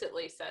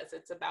explicitly says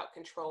it's about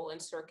control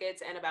in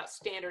circuits and about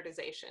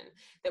standardization,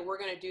 that we're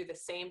going to do the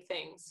same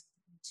things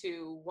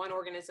to one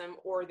organism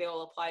or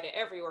they'll apply to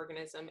every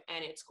organism,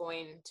 and it's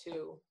going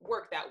to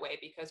work that way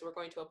because we're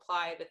going to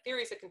apply the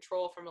theories of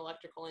control from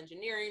electrical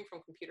engineering, from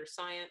computer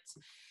science.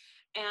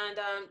 And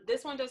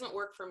this one doesn't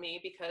work for me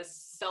because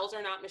cells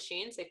are not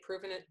machines. They've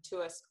proven it to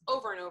us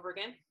over and over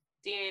again.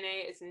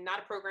 DNA is not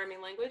a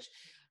programming language.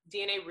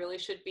 DNA really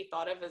should be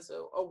thought of as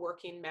a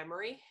working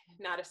memory,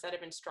 not a set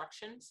of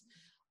instructions.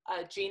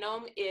 A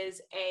genome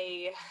is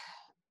a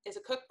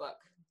cookbook.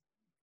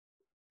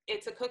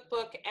 It's a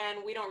cookbook, and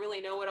we don't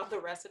really know what all the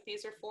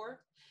recipes are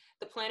for.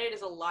 The planet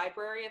is a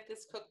library of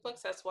these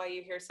cookbooks. That's why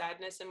you hear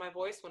sadness in my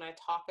voice when I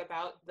talk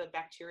about the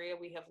bacteria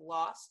we have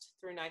lost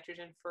through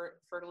nitrogen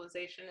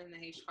fertilization and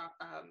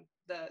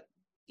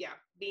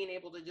being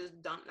able to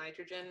just dump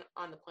nitrogen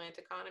on the plant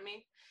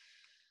economy.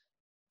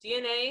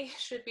 DNA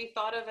should be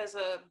thought of as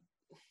a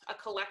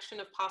collection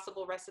of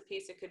possible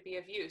recipes that could be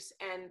of use.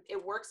 And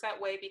it works that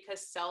way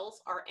because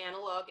cells are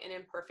analog and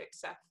imperfect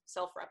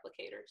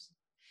self-replicators.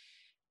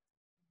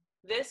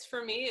 This,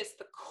 for me, is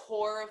the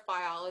core of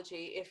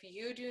biology. If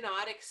you do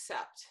not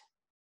accept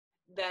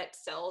that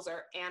cells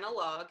are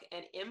analog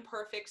and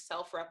imperfect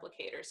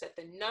self-replicators, that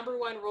the number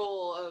one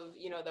rule of,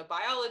 the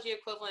biology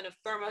equivalent of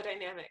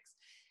thermodynamics,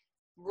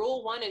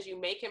 rule one is you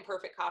make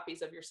imperfect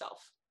copies of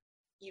yourself.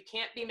 You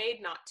can't be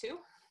made not to.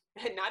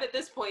 And not at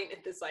this point in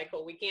the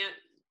cycle. We can't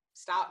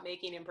stop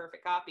making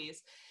imperfect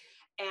copies.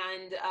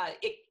 And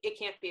it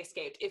can't be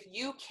escaped. If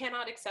you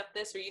cannot accept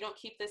this, or you don't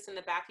keep this in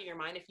the back of your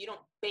mind, if you don't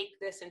bake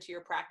this into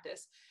your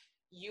practice,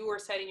 you are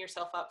setting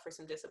yourself up for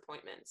some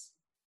disappointments.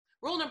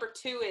 Rule number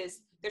 2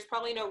 is there's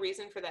probably no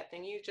reason for that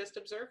thing you just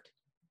observed.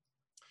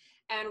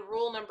 And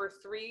rule number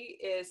 3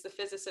 is the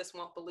physicist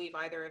won't believe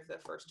either of the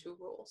first 2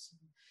 rules.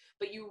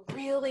 But you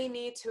really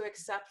need to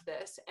accept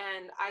this.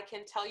 And I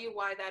can tell you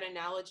why that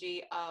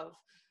analogy of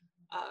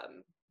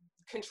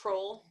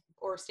control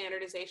or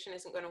standardization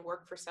isn't going to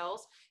work for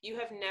cells. You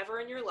have never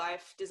in your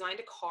life designed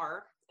a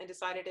car and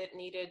decided it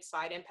needed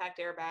side impact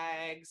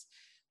airbags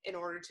in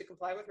order to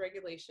comply with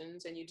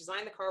regulations, and you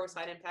designed the car with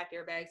side impact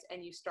airbags,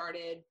 and you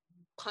started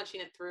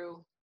punching it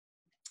through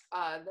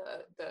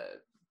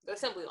the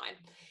assembly line.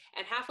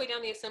 And halfway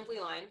down the assembly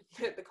line,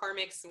 the car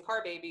makes some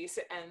car babies,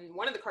 and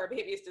one of the car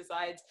babies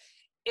decides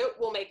it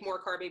will make more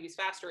car babies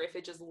faster if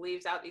it just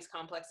leaves out these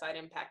complex side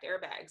impact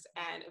airbags.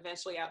 And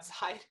eventually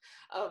outside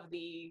of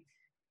the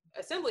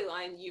assembly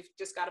line, you've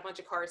just got a bunch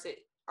of cars that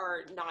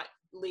are not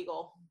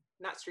legal,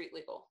 not street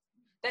legal.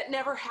 That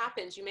never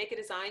happens. You make a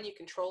design, you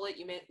control it,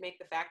 you make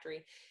the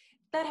factory.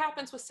 That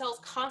happens with cells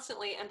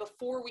constantly, and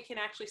before we can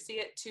actually see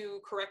it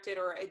to correct it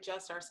or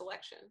adjust our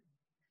selection.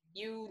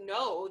 You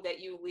know that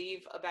you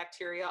leave a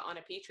bacteria on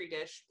a petri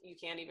dish, you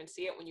can't even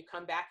see it. When you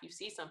come back, you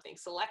see something.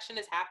 Selection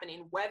is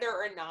happening whether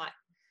or not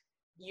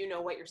you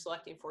know what you're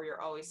selecting for. You're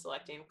always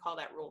selecting. Call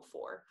that rule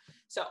 4.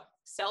 So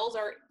cells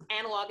are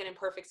analog and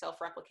imperfect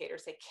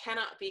self-replicators. They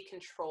cannot be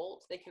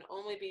controlled. They can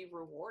only be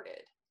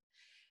rewarded.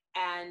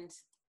 And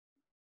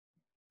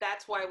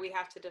that's why we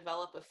have to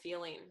develop a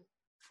feeling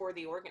for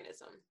the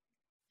organism,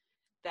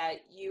 that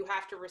you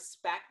have to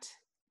respect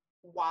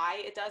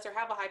why it does, or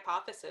have a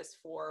hypothesis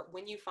for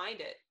when you find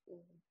it,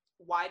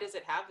 why does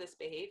it have this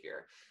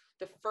behavior?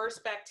 The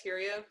first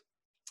bacteria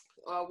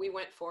we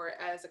went for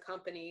as a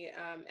company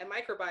at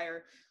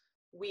Microbiome,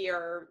 we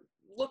are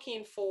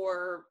looking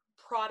for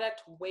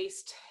product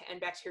waste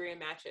and bacteria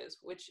matches,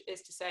 which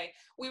is to say,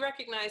 we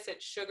recognize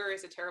that sugar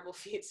is a terrible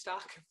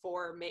feedstock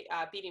for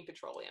beating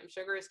petroleum.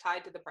 Sugar is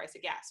tied to the price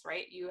of gas,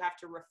 right? You have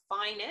to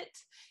refine it.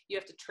 You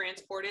have to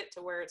transport it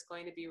to where it's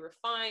going to be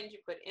refined. You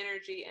put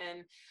energy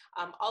in.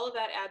 All of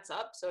that adds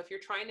up. So if you're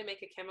trying to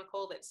make a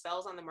chemical that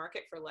sells on the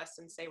market for less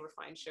than, say,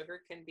 refined sugar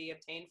can be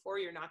obtained for,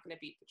 you're not going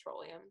to beat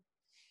petroleum.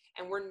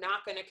 And we're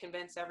not going to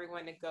convince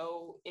everyone to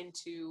go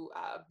into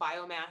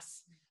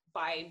biomass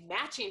by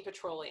matching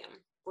petroleum.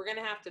 We're going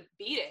to have to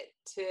beat it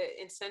to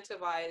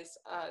incentivize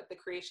the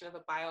creation of a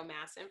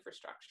biomass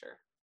infrastructure.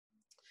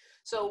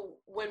 So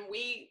when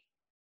we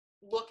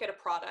look at a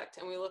product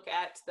and we look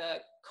at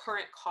the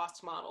current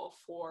cost model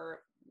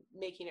for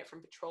making it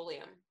from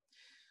petroleum,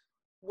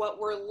 what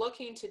we're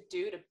looking to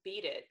do to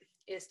beat it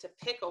is to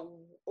pick a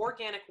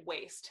organic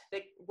waste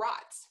that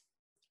rots,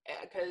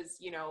 because,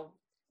 you know,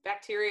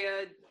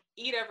 bacteria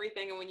eat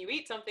everything, and when you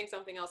eat something,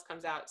 something else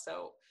comes out.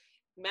 So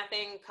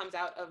methane comes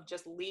out of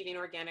just leaving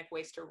organic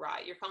waste to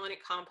rot. You're calling it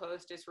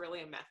compost, is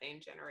really a methane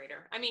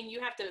generator. I mean,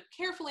 you have to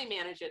carefully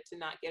manage it to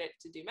not get it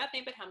to do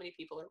methane, but how many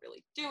people are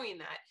really doing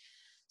that?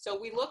 So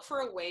we look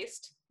for a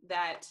waste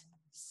that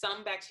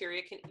some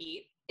bacteria can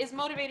eat, is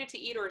motivated to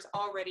eat, or is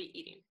already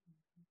eating.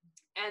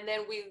 And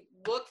then we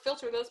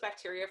filter those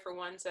bacteria for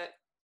ones that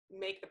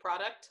make the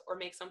product or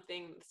make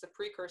something that's a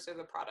precursor to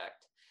the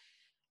product.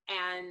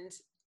 And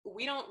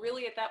we don't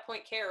really at that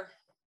point care.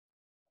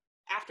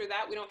 After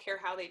that, we don't care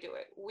how they do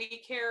it. We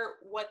care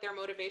what their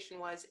motivation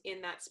was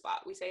in that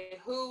spot. We say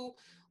who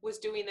was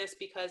doing this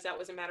because that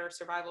was a matter of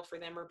survival for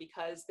them, or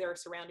because their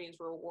surroundings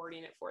were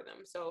rewarding it for them.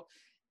 So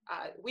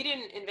we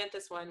didn't invent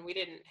this one. We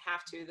didn't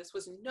have to. This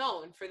was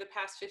known for the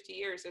past 50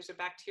 years. There's a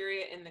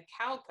bacteria in the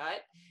cow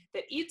gut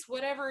that eats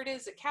whatever it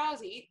is that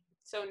cows eat,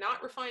 so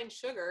not refined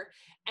sugar,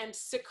 and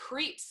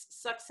secretes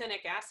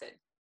succinic acid.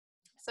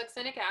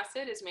 Succinic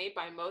acid is made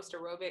by most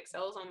aerobic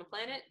cells on the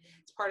planet.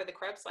 It's part of the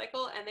Krebs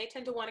cycle, and they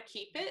tend to want to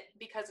keep it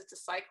because it's a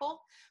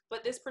cycle.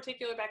 But this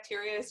particular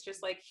bacteria is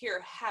just like,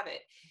 here, have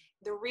it.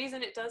 The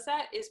reason it does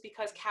that is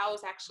because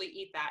cows actually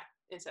eat that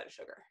instead of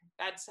sugar.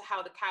 That's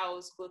how the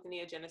cow's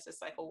gluconeogenesis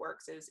cycle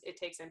works, is it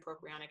takes in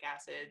propionic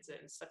acids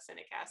and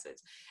succinic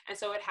acids. And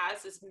so it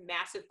has this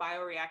massive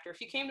bioreactor. If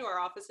you came to our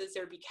offices,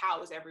 there'd be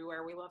cows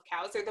everywhere. We love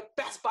cows. They're the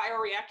best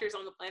bioreactors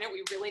on the planet.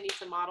 We really need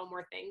to model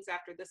more things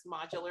after this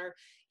modular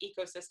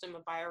ecosystem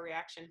of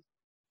bioreaction.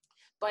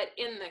 But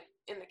in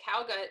the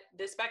cow gut,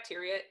 this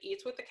bacteria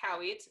eats what the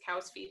cow eats, the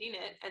cow's feeding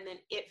it, and then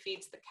it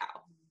feeds the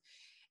cow.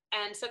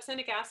 And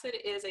succinic acid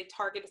is a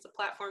target. It's a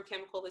platform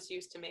chemical that's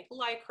used to make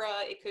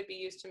Lycra. It could be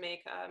used to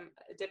make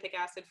adipic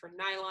acid for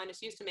nylon.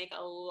 It's used to make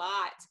a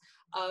lot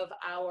of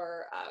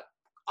our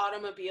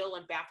automobile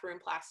and bathroom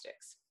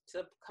plastics. It's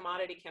a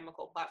commodity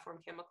chemical, platform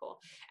chemical.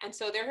 And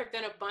so there have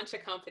been a bunch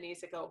of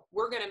companies that go,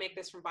 we're going to make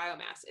this from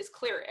biomass. It's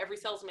clear. Every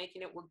cell's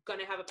making it. We're going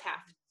to have a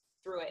path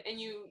through it.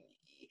 And you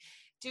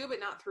do,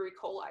 but not through E.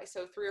 coli.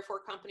 So 3 or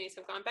 4 companies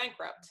have gone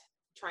bankrupt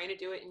trying to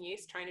do it in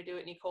yeast, trying to do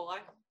it in E. coli.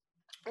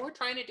 Or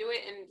trying to do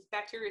it in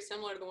bacteria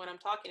similar to the one I'm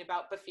talking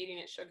about, but feeding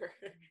it sugar.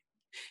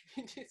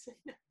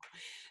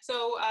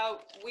 So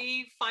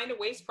we find a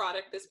waste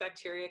product this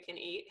bacteria can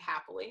eat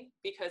happily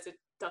because it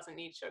doesn't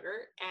need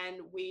sugar,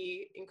 and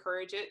we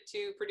encourage it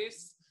to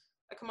produce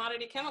a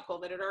commodity chemical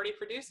that it already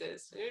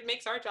produces. It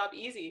makes our job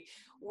easy.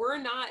 We're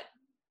not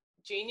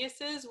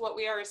geniuses. What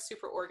we are is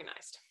super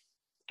organized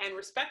and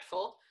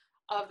respectful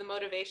of the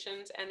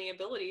motivations and the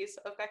abilities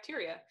of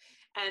bacteria.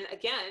 And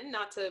again,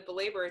 not to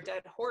belabor a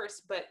dead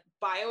horse, but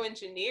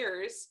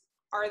bioengineers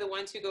are the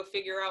ones who go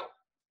figure out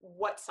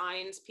what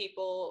signs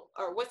people,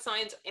 or what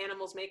signs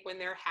animals make when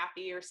they're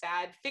happy or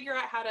sad, figure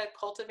out how to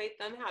cultivate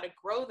them, how to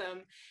grow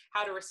them,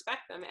 how to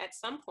respect them. At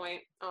some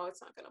point, oh,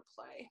 it's not gonna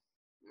play.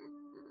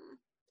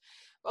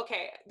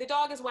 Okay, the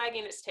dog is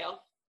wagging its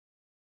tail.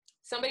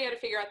 Somebody had to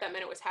figure out that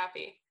meant it was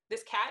happy.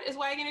 This cat is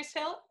wagging its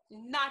tail,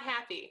 not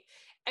happy.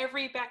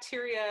 Every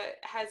bacteria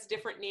has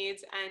different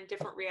needs and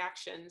different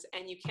reactions,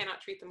 and you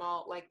cannot treat them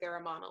all like they're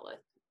a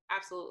monolith.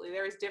 Absolutely,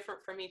 they're as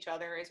different from each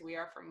other as we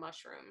are from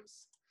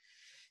mushrooms.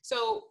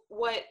 So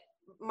what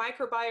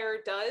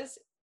Microbiome does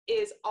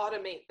is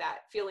automate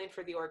that feeling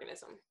for the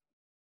organism.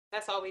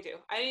 That's all we do.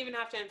 I didn't even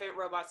have to invent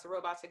robots. The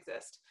robots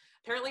exist.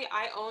 Apparently,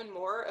 I own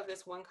more of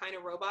this one kind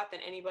of robot than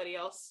anybody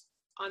else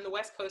on the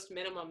West Coast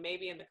minimum,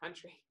 maybe in the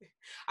country.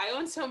 I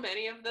own so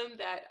many of them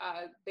that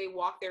they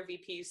walk their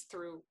VPs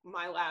through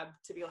my lab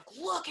to be like,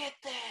 look at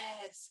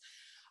this.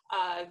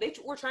 They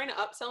were trying to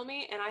upsell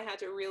me, and I had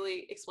to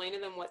really explain to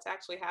them what's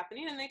actually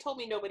happening, and they told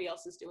me nobody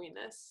else is doing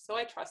this. So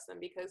I trust them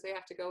because they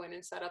have to go in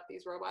and set up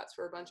these robots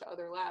for a bunch of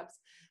other labs.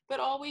 But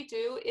all we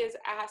do is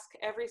ask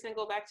every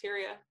single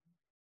bacteria,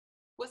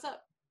 what's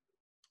up?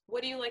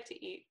 What do you like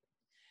to eat?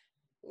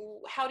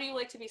 How do you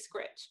like to be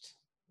scritched?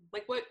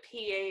 Like what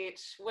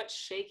pH, what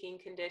shaking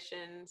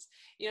conditions?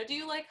 You know, do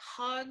you like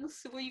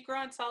hugs? Will you grow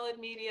on solid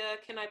media?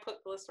 Can I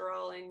put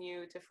glycerol in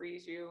you to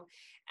freeze you?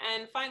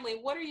 And finally,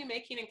 what are you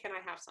making and can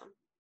I have some?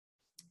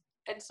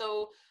 And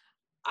so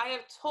I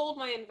have told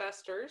my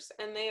investors,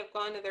 and they have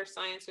gone to their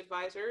science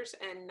advisors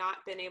and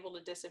not been able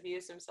to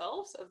disabuse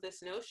themselves of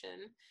this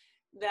notion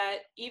that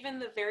even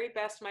the very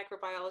best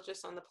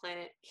microbiologists on the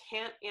planet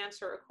can't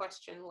answer a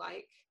question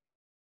like,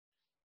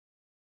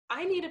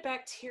 I need a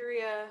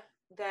bacteria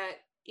that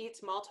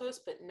eats maltose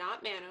but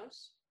not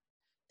mannose,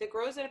 that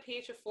grows at a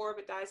pH of 4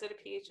 but dies at a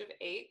pH of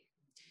 8,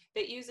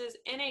 that uses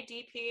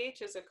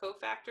NADPH as a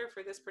cofactor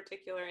for this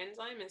particular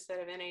enzyme instead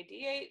of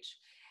NADH,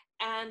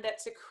 and that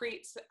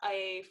secretes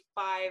a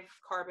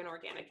 5-carbon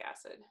organic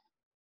acid.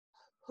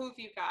 Who've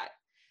you got?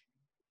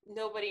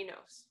 Nobody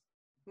knows.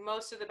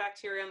 Most of the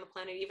bacteria on the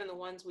planet, even the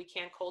ones we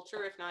can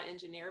culture, if not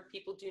engineer,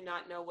 people do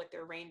not know what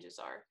their ranges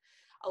are.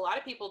 A lot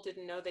of people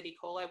didn't know that E.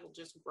 coli will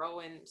just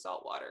grow in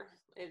salt water.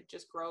 It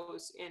just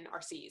grows in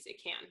our seas.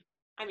 It can.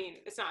 I mean,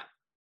 it's not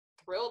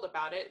thrilled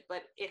about it,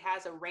 but it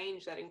has a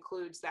range that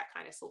includes that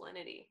kind of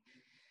salinity.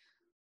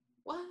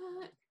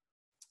 What?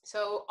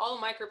 So all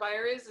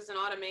microbiome is an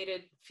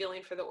automated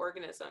feeling for the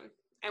organism.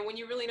 And when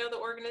you really know the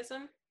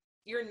organism,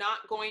 you're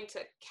not going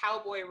to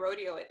cowboy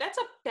rodeo it. That's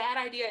a bad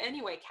idea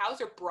anyway. Cows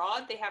are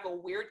broad, they have a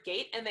weird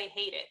gait, and they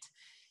hate it.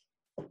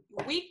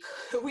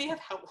 We have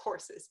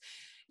horses.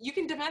 You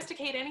can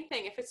domesticate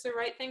anything. If it's the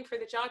right thing for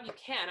the job, you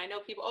can. I know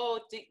people, oh,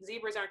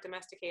 zebras aren't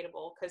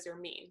domesticatable because they're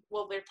mean.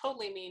 Well, they're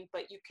totally mean,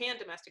 but you can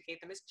domesticate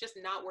them. It's just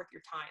not worth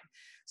your time.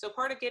 So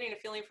part of getting a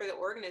feeling for the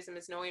organism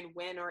is knowing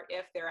when or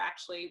if they're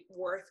actually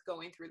worth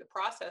going through the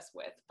process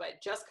with.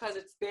 But just because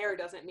it's there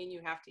doesn't mean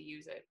you have to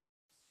use it.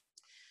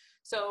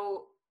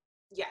 So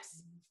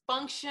yes,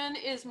 function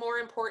is more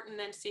important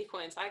than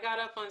sequence. I got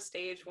up on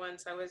stage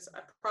once. I was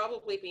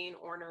probably being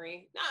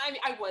ornery. I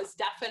mean, I was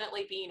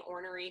definitely being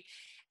ornery.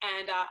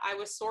 And I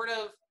was sort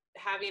of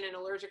having an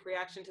allergic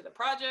reaction to the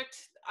project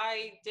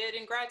I did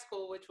in grad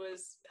school, which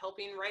was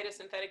helping write a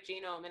synthetic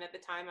genome. And at the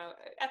time,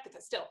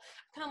 still,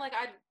 kind of like,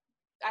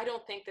 I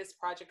don't think this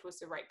project was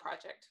the right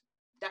project,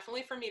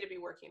 definitely for me to be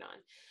working on.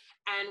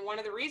 And one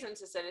of the reasons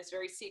is that it's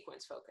very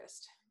sequence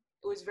focused.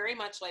 It was very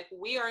much like,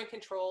 we are in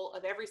control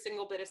of every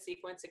single bit of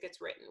sequence that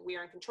gets written. We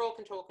are in control,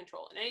 control,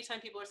 control. And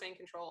anytime people are saying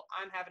control,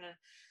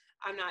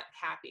 I'm not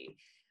happy.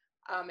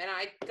 And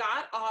I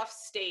got off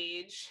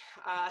stage,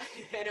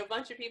 and a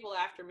bunch of people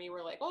after me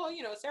were like, oh,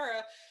 you know,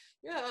 Sarah,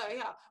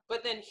 yeah.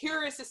 But then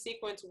here is the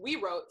sequence we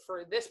wrote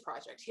for this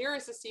project. Here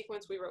is the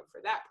sequence we wrote for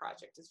that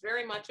project. It's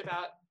very much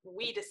about,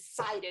 we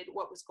decided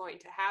what was going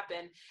to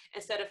happen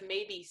instead of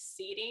maybe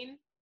seeding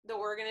the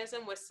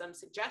organism with some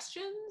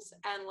suggestions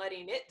and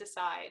letting it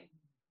decide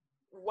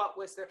what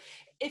was there.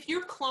 If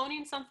you're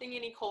cloning something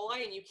in E.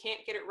 coli and you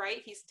can't get it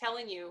right, he's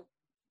telling you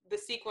the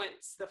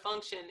sequence, the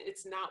function,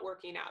 it's not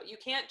working out. You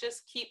can't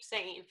just keep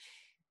saying,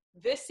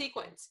 this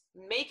sequence,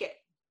 make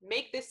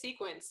this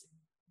sequence.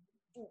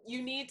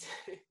 You need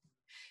to,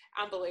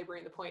 I'm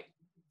belaboring the point.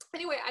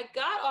 Anyway, I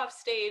got off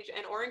stage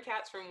and Oren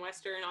Katz from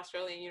Western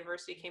Australian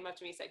University came up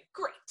to me and said,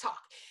 great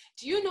talk.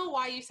 Do you know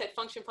why you said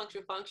function,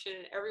 function, function?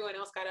 And everyone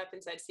else got up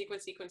and said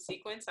sequence, sequence,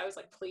 sequence. I was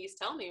like, please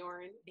tell me,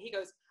 Oren. And he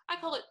goes, I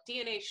call it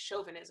DNA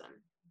chauvinism.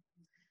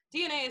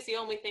 DNA is the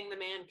only thing the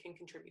man can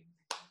contribute.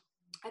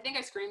 I think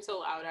I screamed so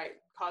loud I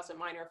caused a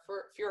minor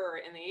furor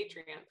in the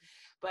atrium,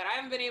 but I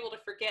haven't been able to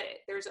forget it.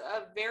 There's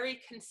a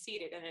very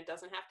conceited, and it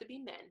doesn't have to be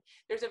men,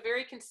 there's a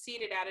very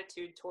conceited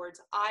attitude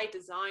towards, I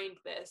designed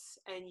this,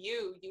 and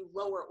you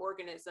lower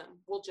organism,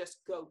 will just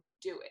go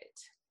do it.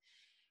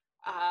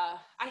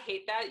 I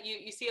hate that.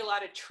 You see a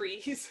lot of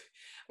trees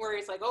where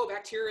it's like, oh,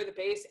 bacteria are the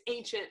base,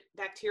 ancient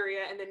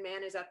bacteria, and then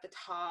man is at the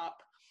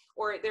top.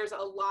 Or there's a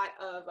lot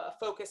of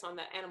focus on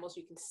the animals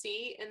you can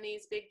see in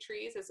these big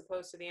trees as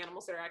opposed to the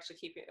animals that are actually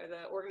keeping,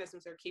 the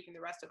organisms that are keeping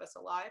the rest of us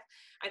alive.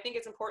 I think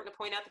it's important to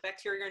point out that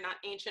bacteria are not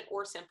ancient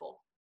or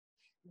simple.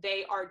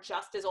 They are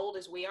just as old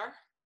as we are.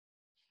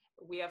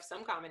 We have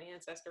some common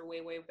ancestor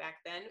way, way back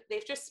then.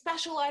 They've just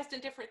specialized in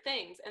different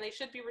things, and they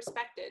should be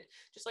respected.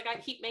 Just like I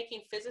keep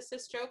making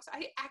physicist jokes,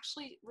 I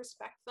actually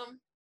respect them,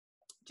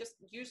 just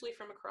usually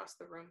from across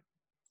the room.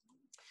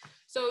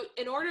 So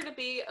in order to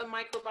be a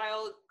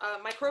microbial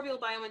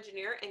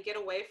bioengineer and get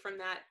away from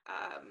that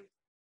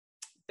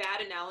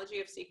bad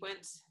analogy of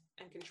sequence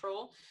and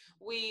control,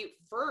 we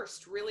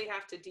first really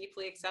have to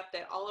deeply accept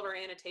that all of our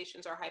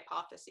annotations are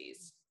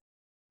hypotheses.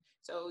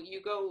 So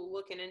you go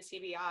look in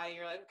NCBI,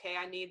 you're like, okay,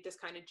 I need this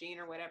kind of gene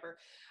or whatever.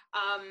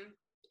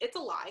 It's a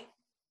lie.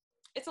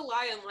 It's a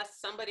lie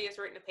unless somebody has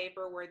written a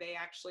paper where they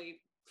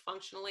actually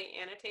functionally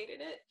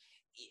annotated it.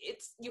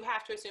 You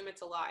have to assume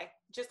it's a lie.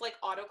 Just like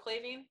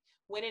autoclaving,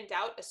 when in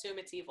doubt, assume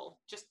it's evil.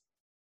 Just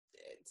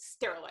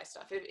sterilize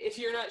stuff. If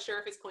you're not sure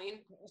if it's clean,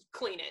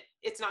 clean it.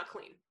 It's not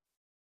clean.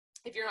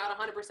 If you're not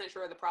 100%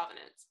 sure of the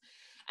provenance.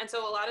 And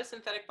so a lot of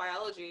synthetic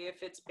biology,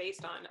 if it's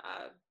based on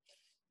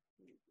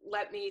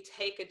let me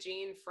take a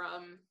gene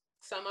from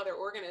some other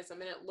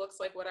organism and it looks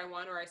like what I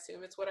want, or I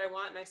assume it's what I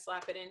want and I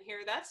slap it in here,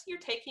 you're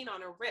taking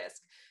on a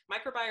risk.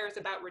 Microbiome is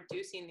about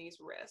reducing these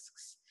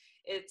risks.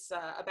 It's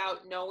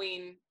about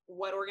knowing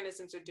what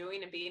organisms are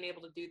doing and being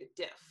able to do the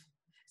diff.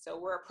 So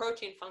we're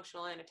approaching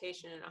functional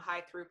annotation in a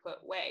high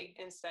throughput way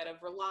instead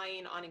of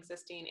relying on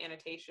existing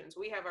annotations.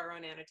 We have our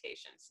own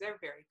annotations. They're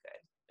very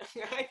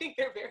good. I think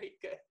they're very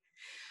good.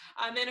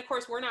 And then, of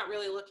course, we're not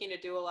really looking to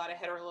do a lot of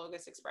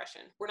heterologous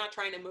expression. We're not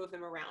trying to move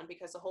them around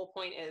because the whole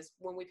point is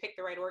when we pick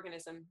the right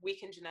organism, we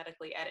can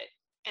genetically edit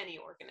any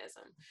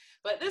organism.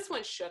 But this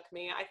one shook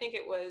me. I think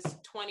it was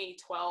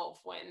 2012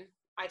 when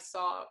I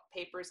saw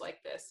papers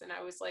like this. And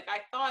I was like, I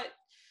thought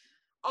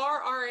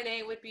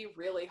rRNA would be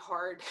really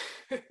hard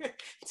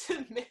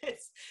to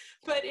miss.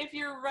 But if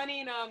you're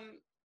running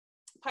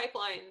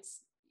pipelines,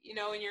 you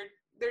know, and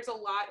there's a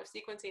lot of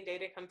sequencing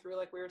data come through,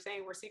 like we were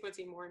saying, we're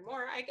sequencing more and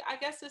more. I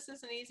guess this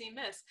is an easy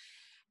miss.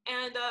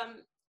 And,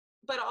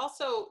 but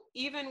also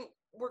even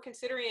we're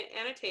considering it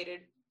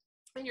annotated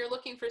and you're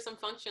looking for some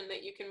function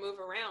that you can move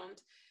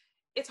around.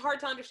 It's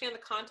hard to understand the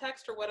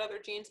context or what other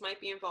genes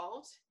might be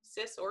involved,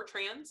 cis or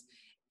trans,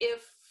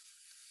 if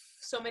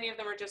so many of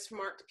them are just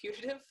marked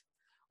putative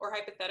or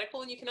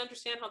hypothetical. And you can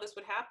understand how this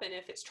would happen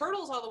if it's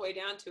turtles all the way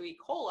down to E.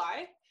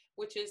 coli,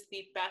 which is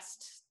the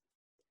best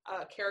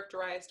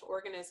characterized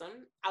organism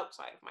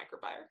outside of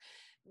microbiome,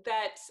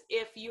 that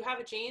if you have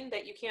a gene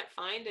that you can't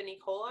find in E.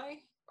 coli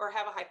or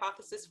have a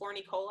hypothesis for an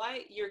E.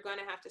 coli, you're going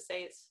to have to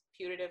say it's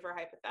putative or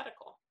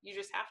hypothetical. You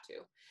just have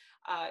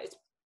to. It's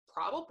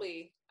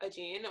probably a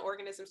gene.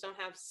 Organisms don't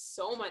have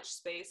so much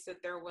space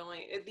that they're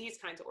willing, these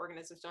kinds of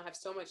organisms don't have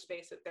so much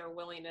space that they're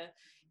willing to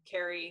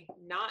carry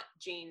not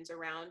genes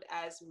around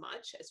as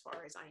much, as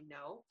far as I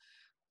know.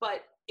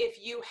 But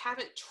if you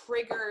haven't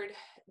triggered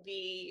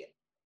the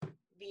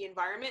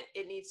environment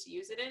it needs to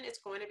use it in, it's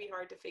going to be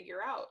hard to figure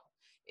out.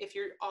 If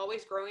you're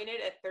always growing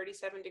it at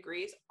 37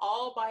 degrees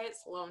all by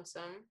its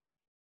lonesome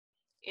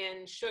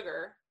in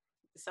sugar,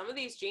 some of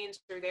these genes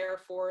are there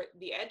for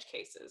the edge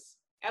cases.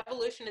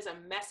 Evolution is a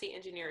messy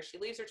engineer. She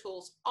leaves her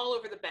tools all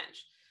over the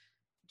bench.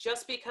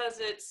 Just because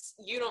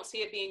you don't see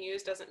it being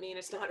used doesn't mean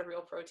it's not a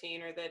real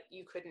protein or that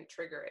you couldn't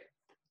trigger it.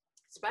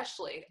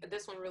 Especially,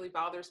 this one really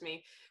bothers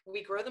me,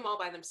 we grow them all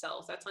by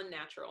themselves. That's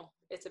unnatural.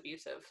 It's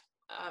abusive.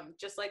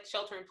 Just like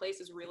shelter in place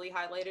is really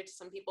highlighted to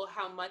some people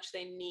how much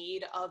they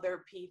need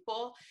other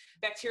people,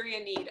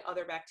 bacteria need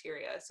other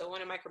bacteria. So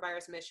one of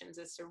microbiome's missions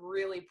is to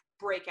really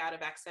break out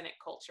of actinic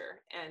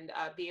culture and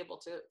be able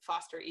to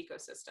foster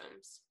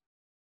ecosystems.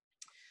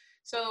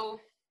 So,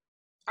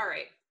 all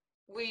right,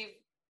 we've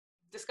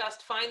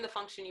discussed find the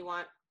function you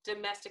want,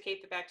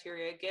 domesticate the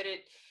bacteria, get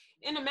it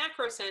in a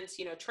macro sense,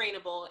 you know,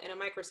 trainable, in a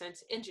micro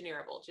sense,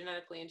 engineerable,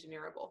 genetically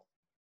engineerable.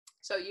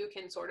 So you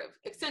can sort of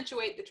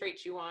accentuate the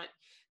traits you want,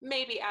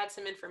 maybe add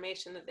some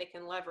information that they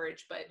can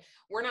leverage, but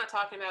we're not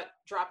talking about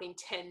dropping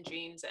 10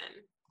 genes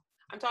in.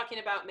 I'm talking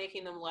about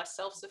making them less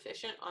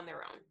self-sufficient on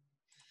their own.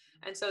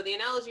 And so the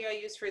analogy I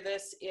use for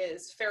this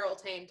is feral,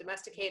 tame,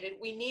 domesticated.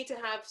 We need to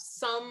have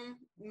some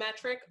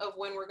metric of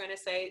when we're going to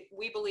say,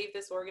 we believe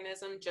this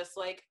organism, just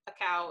like a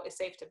cow, is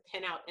safe to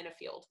pin out in a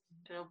field.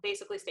 And it'll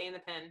basically stay in the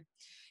pen.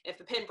 If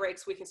the pen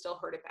breaks, we can still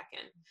herd it back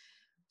in.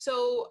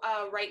 So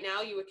right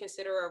now you would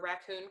consider a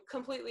raccoon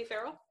completely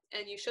feral,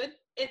 and you should.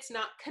 It's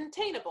not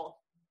containable.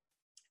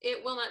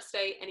 It will not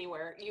stay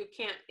anywhere. You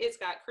can't, it's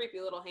got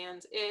creepy little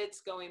hands.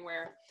 It's going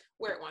where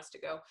it wants to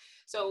go.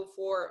 So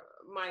for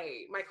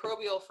my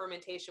microbial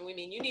fermentation, we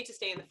mean you need to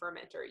stay in the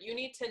fermenter. You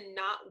need to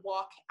not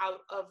walk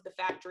out of the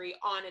factory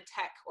on a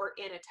tech or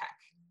in a tech.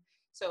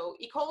 So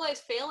E. coli is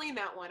failing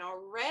that one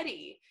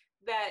already.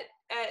 That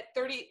at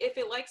 30, if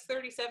it likes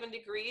 37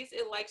 degrees,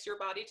 it likes your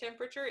body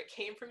temperature. It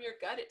came from your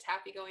gut. It's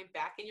happy going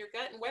back in your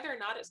gut. And whether or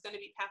not it's going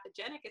to be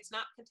pathogenic, it's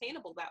not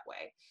containable that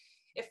way.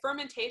 If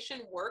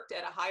fermentation worked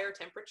at a higher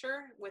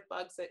temperature with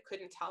bugs that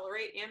couldn't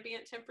tolerate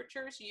ambient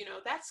temperatures, you know,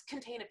 that's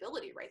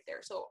containability right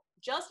there. So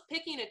just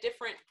picking a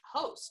different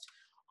host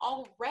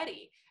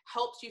already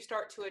helps you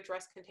start to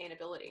address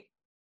containability.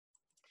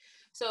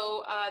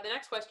 So the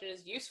next question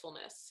is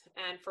usefulness.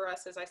 And for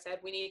us, as I said,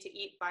 we need to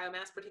eat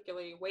biomass,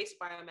 particularly waste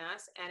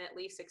biomass, and at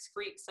least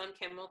excrete some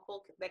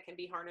chemical that can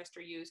be harnessed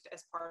or used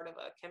as part of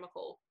a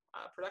chemical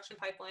production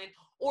pipeline,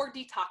 or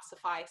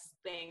detoxify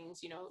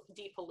things, you know,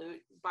 depollute,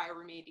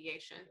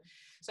 bioremediation.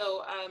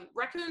 So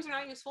raccoons are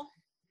not useful.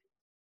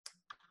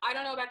 I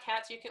don't know about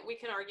cats. We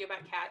can argue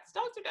about cats.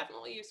 Dogs are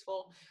definitely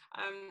useful.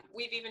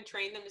 We've even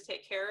trained them to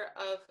take care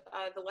of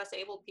the less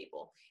able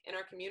people in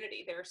our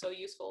community. They're so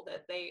useful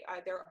that they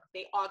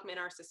augment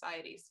our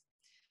societies.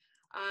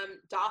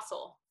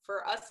 Docile.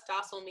 For us,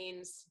 docile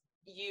means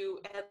you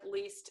at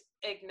least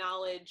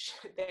acknowledge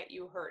that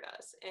you hurt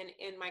us. And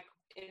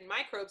in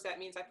microbes, that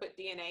means I put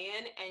DNA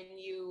in and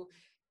you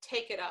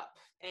take it up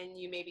and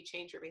you maybe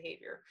change your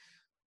behavior.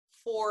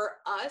 For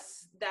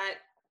us, that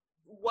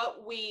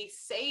what we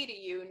say to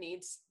you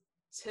needs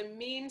to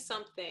mean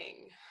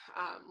something.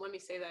 Let me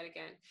say that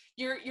again.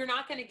 You're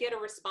not going to get a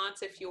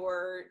response if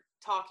you're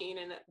talking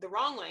in the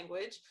wrong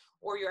language,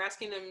 or you're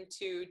asking them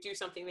to do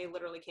something they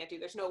literally can't do.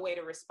 There's no way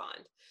to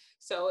respond.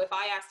 So if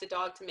I asked a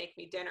dog to make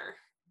me dinner,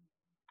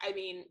 I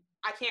mean,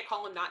 I can't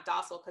call him not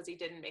docile because he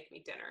didn't make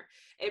me dinner.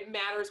 It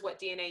matters what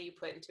DNA you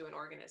put into an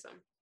organism.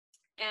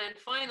 And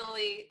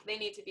finally, they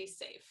need to be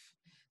safe.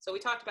 So we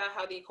talked about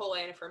how the E.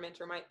 coli in a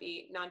fermenter might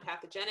be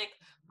non-pathogenic,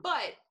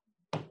 but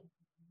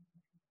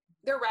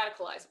they're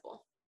radicalizable.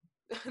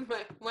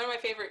 One of my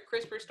favorite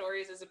CRISPR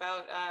stories is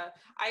about,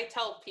 I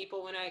tell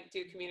people when I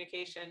do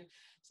communication,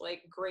 it's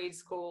like grade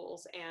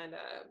schools and,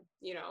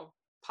 you know,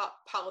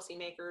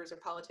 policymakers or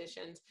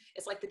politicians,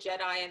 it's like the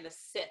Jedi and the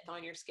Sith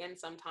on your skin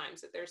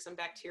sometimes, that there's some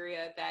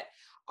bacteria that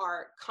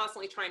are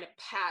constantly trying to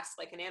pass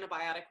like an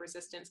antibiotic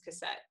resistance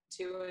cassette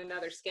to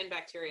another skin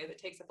bacteria that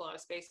takes up a lot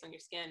of space on your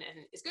skin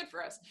and is good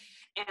for us.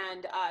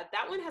 And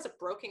that one has a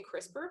broken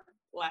CRISPR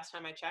last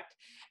time I checked,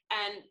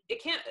 and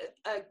it can't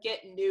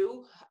get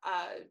new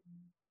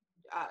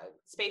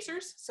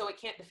spacers, so it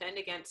can't defend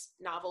against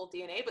novel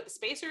DNA, but the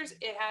spacers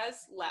it has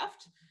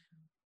left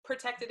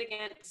prevent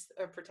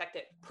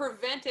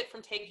it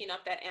from taking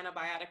up that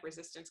antibiotic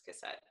resistance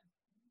cassette.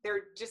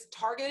 They're just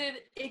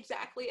targeted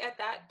exactly at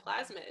that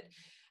plasmid.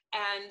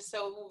 And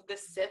so the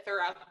Sith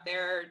are out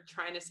there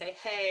trying to say,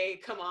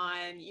 hey, come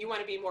on, you want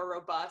to be more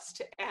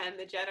robust. And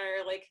the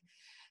Jedi are like,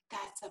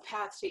 that's a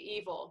path to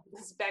evil.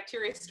 This is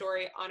bacteria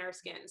story on our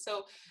skin.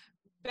 So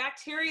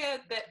bacteria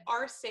that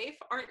are safe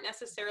aren't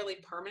necessarily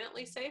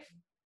permanently safe.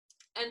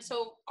 And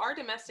so our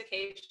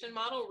domestication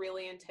model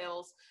really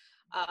entails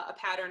a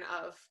pattern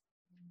of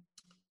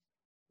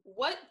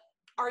what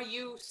are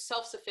you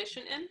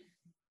self-sufficient in,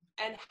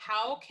 and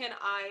how can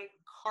I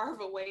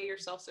carve away your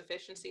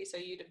self-sufficiency so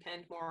you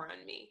depend more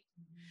on me?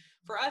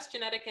 For us,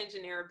 genetic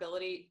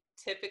engineerability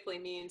typically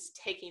means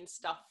taking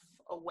stuff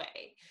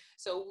away.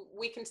 So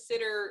we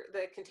consider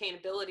the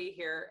containability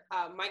here.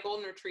 My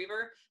golden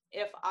retriever,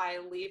 if I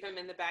leave him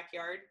in the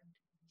backyard,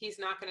 he's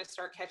not going to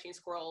start catching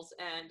squirrels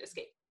and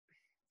escape.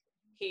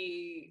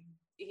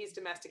 He's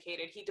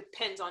domesticated. He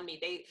depends on me.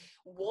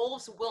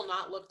 Wolves will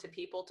not look to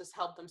people to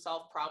help them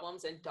solve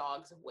problems, and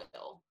dogs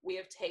will. We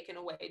have taken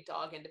away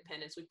dog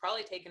independence. We've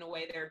probably taken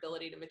away their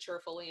ability to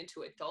mature fully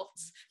into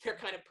adults. They're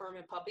kind of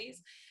permanent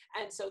puppies,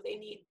 and so they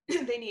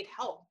need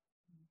help.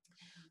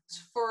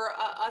 For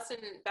us in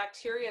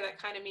bacteria, that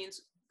kind of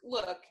means,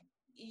 look,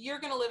 you're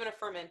going to live in a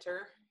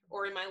fermenter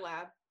or in my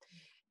lab.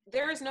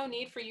 There is no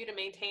need for you to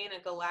maintain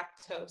a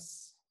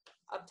galactose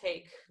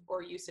uptake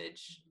or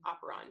usage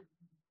operon.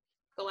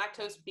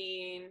 Galactose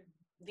being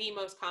the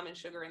most common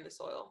sugar in the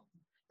soil.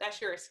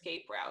 That's your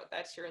escape route.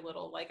 That's your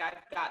little, like, I've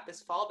got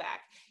this fallback.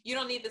 You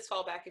don't need this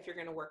fallback if you're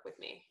going to work with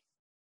me.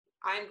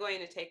 I'm going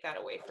to take that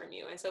away from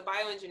you. And so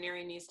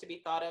bioengineering needs to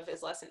be thought of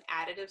as less an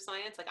additive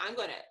science. Like, I'm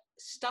going to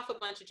stuff a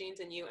bunch of genes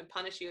in you and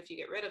punish you if you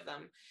get rid of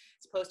them,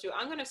 as opposed to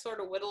I'm going to sort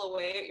of whittle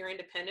away at your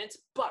independence,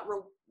 but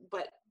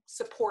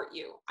support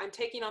you. I'm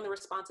taking on the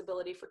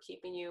responsibility for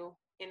keeping you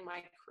in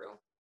my crew.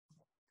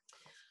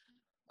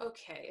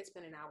 Okay, it's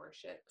been an hour,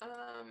 shit.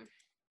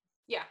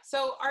 Yeah,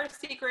 so our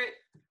secret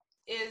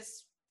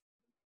is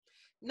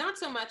not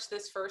so much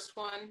this first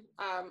one.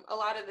 A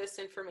lot of this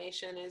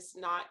information is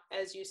not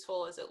as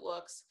useful as it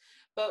looks,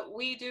 but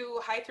we do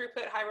high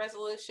throughput, high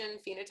resolution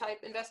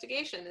phenotype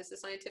investigation. This is a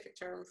scientific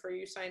term for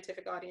your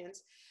scientific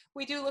audience.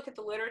 We do look at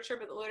the literature,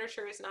 but the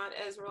literature is not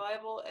as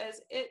reliable as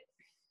it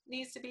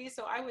needs to be.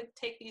 So I would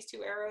take these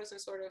two arrows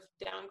and sort of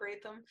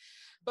downgrade them.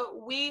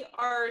 But we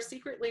are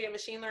secretly a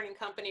machine learning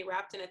company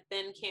wrapped in a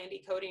thin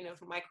candy coating of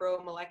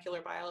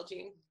micromolecular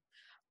biology.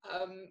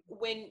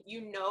 When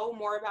you know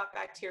more about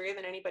bacteria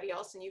than anybody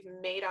else and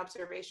you've made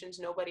observations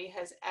nobody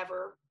has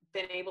ever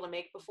been able to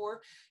make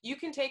before, you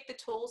can take the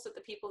tools that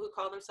the people who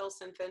call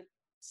themselves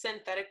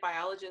synthetic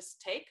biologists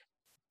take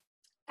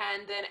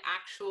and then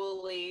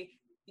actually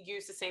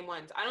use the same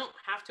ones. I don't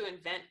have to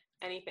invent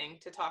anything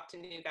to talk to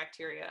new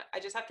bacteria. I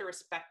just have to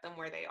respect them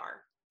where they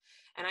are.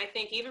 And I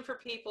think even for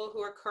people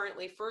who are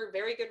currently, for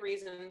very good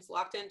reasons,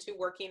 locked into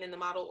working in the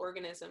model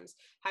organisms,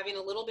 having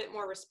a little bit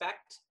more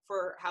respect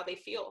for how they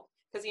feel,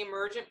 because the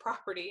emergent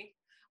property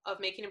of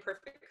making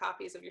imperfect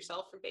copies of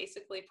yourself are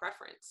basically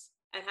preference.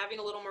 And having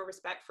a little more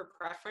respect for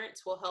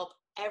preference will help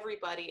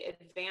everybody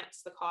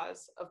advance the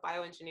cause of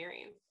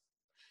bioengineering.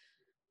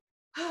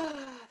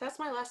 That's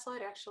my last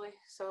slide, actually.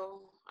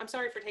 So I'm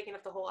sorry for taking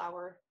up the whole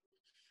hour.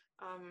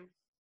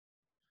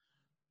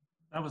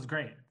 That was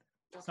great.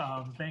 Okay.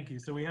 So thank you.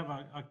 So we have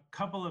a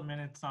couple of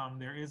minutes.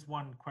 There is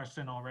one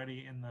question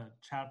already in the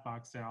chat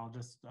box there. I'll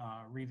just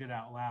read it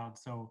out loud.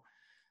 So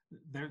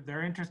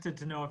they're interested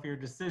to know if your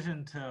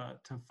decision to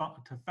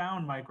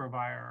found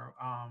Microbyre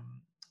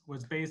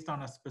was based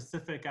on a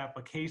specific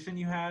application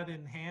you had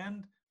in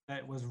hand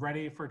that was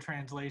ready for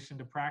translation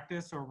to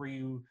practice, or were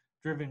you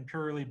driven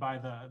purely by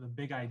the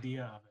big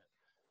idea of it?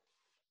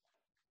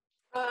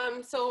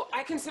 So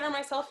I consider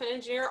myself an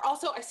engineer.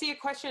 Also, I see a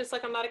question. It's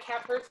like I'm not a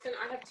cat person.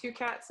 I have 2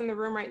 cats in the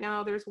room right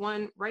now. There's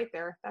one right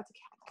there. That's a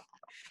cat.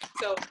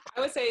 So I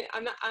would say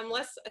I'm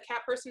less a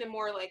cat person and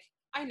more like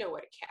I know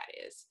what a cat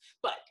is.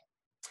 But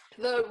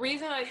the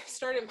reason I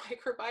started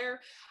Microbyre,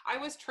 I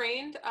was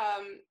trained.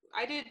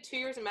 I did 2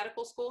 years of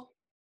medical school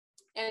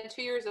and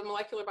 2 years of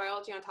molecular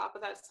biology on top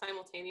of that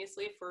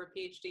simultaneously for a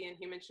PhD in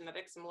human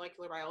genetics and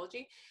molecular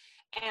biology.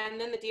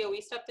 And then the DOE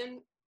stepped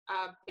in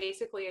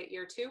basically at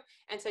year 2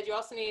 and said you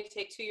also need to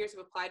take 2 years of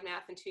applied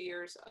math and 2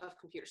 years of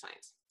computer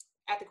science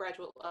at the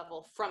graduate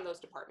level from those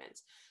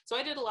departments. So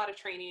I did a lot of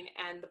training,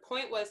 and the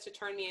point was to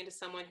turn me into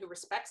someone who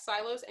respects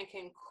silos and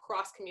can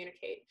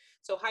cross-communicate.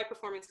 So high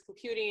performance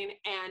computing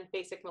and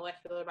basic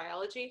molecular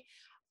biology.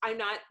 I'm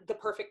not the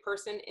perfect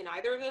person in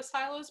either of those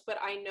silos, but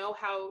I know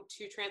how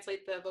to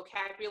translate the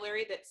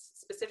vocabulary that's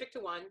specific to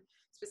one,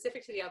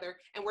 specific to the other,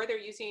 and where they're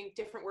using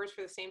different words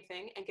for the same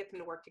thing and get them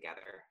to work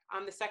together.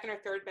 I'm the 2nd or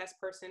 3rd best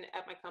person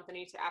at my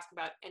company to ask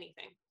about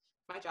anything.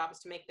 My job is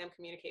to make them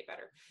communicate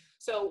better.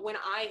 So when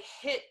I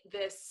hit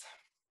this,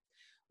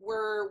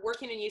 we're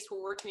working in yeast,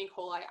 we're working in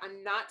coli,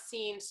 I'm not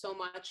seeing so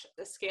much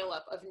the scale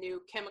up of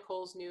new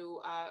chemicals,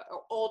 new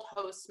or old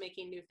hosts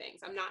making new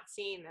things. I'm not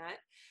seeing that.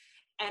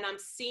 And I'm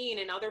seeing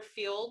in other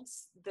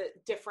fields the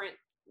different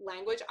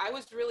language. I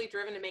was really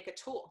driven to make a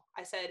tool.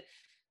 I said,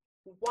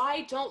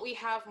 why don't we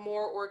have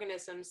more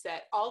organisms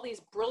that all these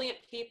brilliant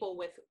people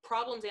with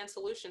problems and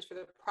solutions for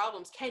the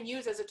problems can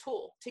use as a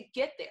tool to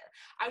get there?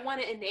 I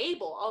want to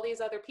enable all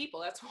these other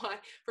people. That's why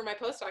for my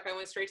postdoc, I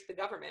went straight to the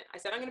government. I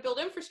said, I'm going to build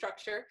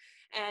infrastructure.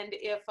 And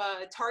if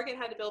Target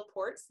had to build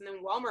ports and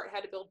then Walmart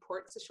had to build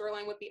ports, the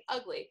shoreline would be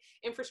ugly.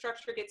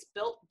 Infrastructure gets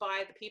built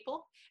by the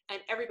people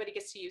and everybody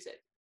gets to use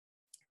it.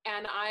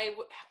 And I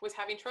was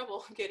having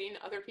trouble getting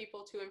other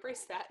people to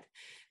embrace that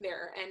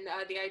there. And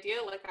the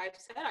idea, like I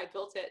said, I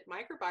built at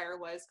Microbyre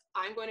was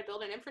I'm going to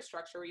build an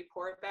infrastructure where you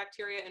pour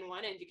bacteria in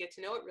one end, you get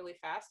to know it really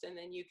fast, and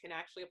then you can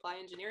actually apply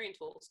engineering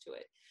tools to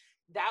it.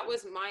 That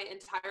was my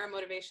entire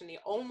motivation. The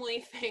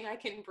only thing I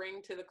can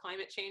bring to the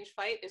climate change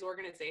fight is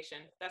organization.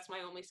 That's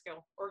my only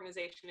skill,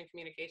 organization and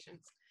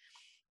communications.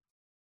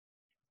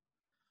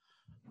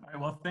 All right,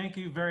 well, thank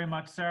you very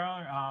much,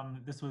 Sarah.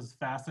 This was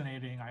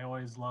fascinating. I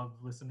always love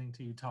listening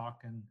to you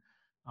talk and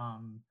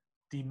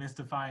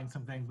demystifying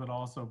some things, but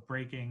also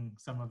breaking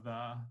some of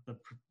the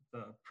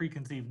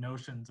preconceived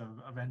notions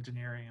of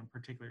engineering, in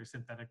particular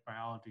synthetic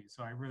biology.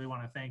 So I really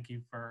want to thank you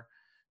for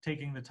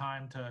taking the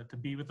time to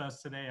be with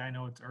us today. I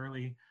know it's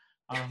early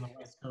on the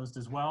West Coast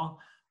as well.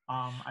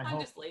 I'm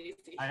just lazy.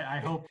 I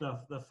hope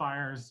the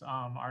fires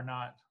are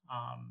not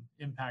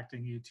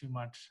impacting you too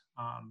much,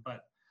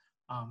 but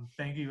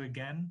thank you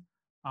again.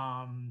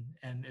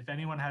 And if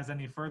anyone has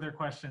any further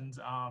questions,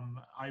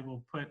 I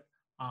will put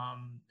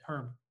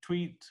her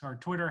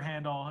Twitter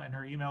handle and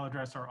her email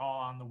address are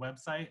all on the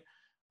website.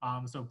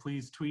 So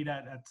please tweet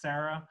at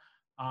Sarah.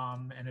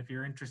 And if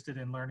you're interested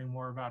in learning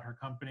more about her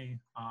company,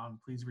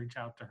 please reach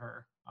out to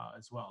her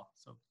as well.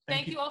 So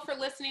thank you all for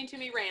listening to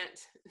me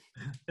rant.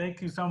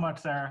 Thank you so much,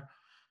 Sarah.